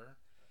everywhere.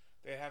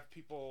 They have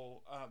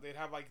people... they'd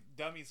have, like,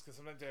 dummies, because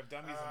sometimes they have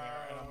dummies in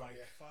there. And I'm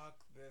like, fuck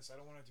this. I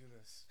don't want to do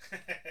this.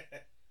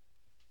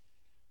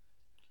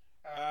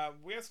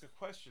 We ask a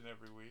question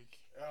every week.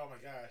 Oh, my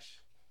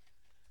gosh.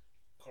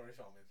 Corey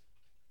Feldman.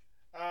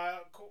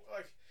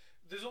 Like...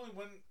 There's only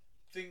one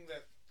thing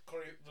that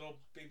little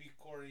baby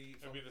Corey...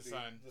 It'd be the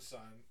son. The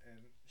son, and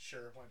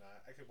sure, why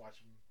not? I could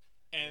watch him.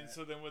 And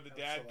so then would the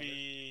dad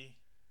be...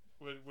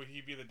 Would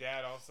he be the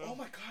dad also? Oh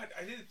my god,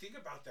 I didn't think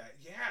about that.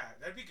 Yeah,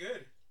 that'd be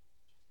good.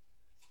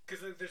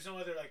 Because there's no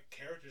other, like,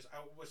 characters. I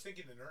was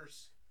thinking the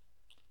nurse.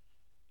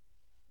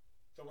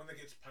 The one that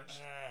gets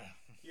punched.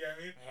 You know what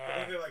I mean? The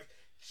one that, like,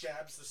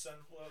 jabs the son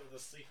with the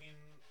sleeping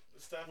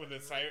stuff. With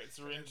the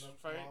syringe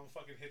fight? Mom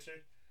fucking hits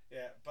her.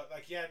 Yeah, but,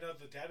 like, yeah, no,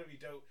 the dad would be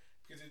dope.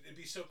 Because it'd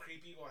be so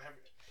creepy while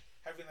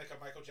having like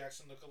a Michael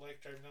Jackson lookalike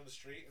driving down the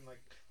street and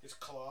like his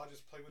claw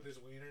just play with his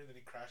wiener and then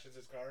he crashes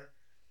his car.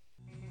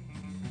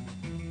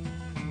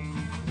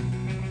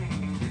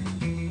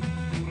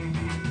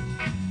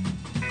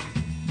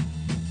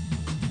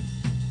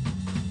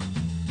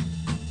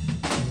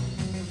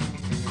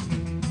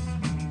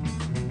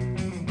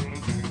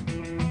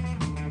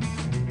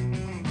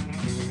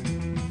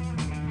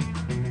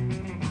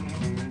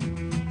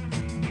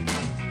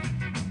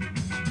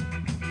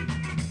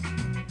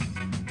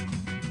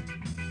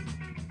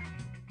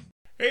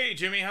 Hey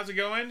Jimmy, how's it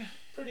going?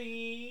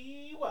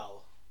 Pretty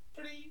well.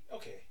 Pretty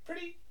okay.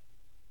 Pretty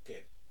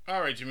good.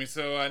 Alright Jimmy,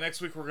 so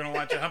next week we're going to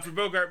watch a Humphrey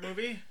Bogart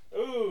movie.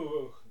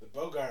 Ooh, the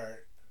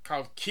Bogart.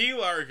 Called Key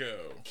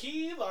Largo.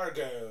 Key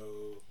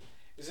Largo.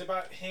 Is it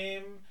about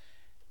him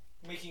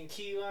making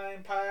key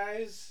lime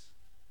pies?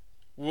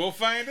 We'll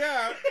find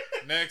out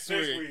next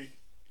week.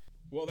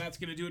 Well, that's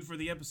going to do it for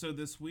the episode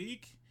this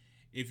week.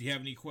 If you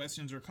have any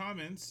questions or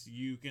comments,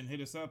 you can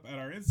hit us up at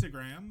our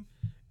Instagram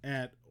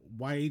at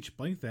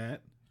YHBlankThat.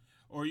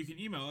 Or you can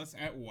email us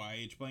at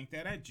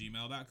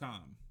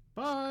yhblankthat@gmail.com.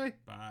 Bye.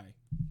 Bye.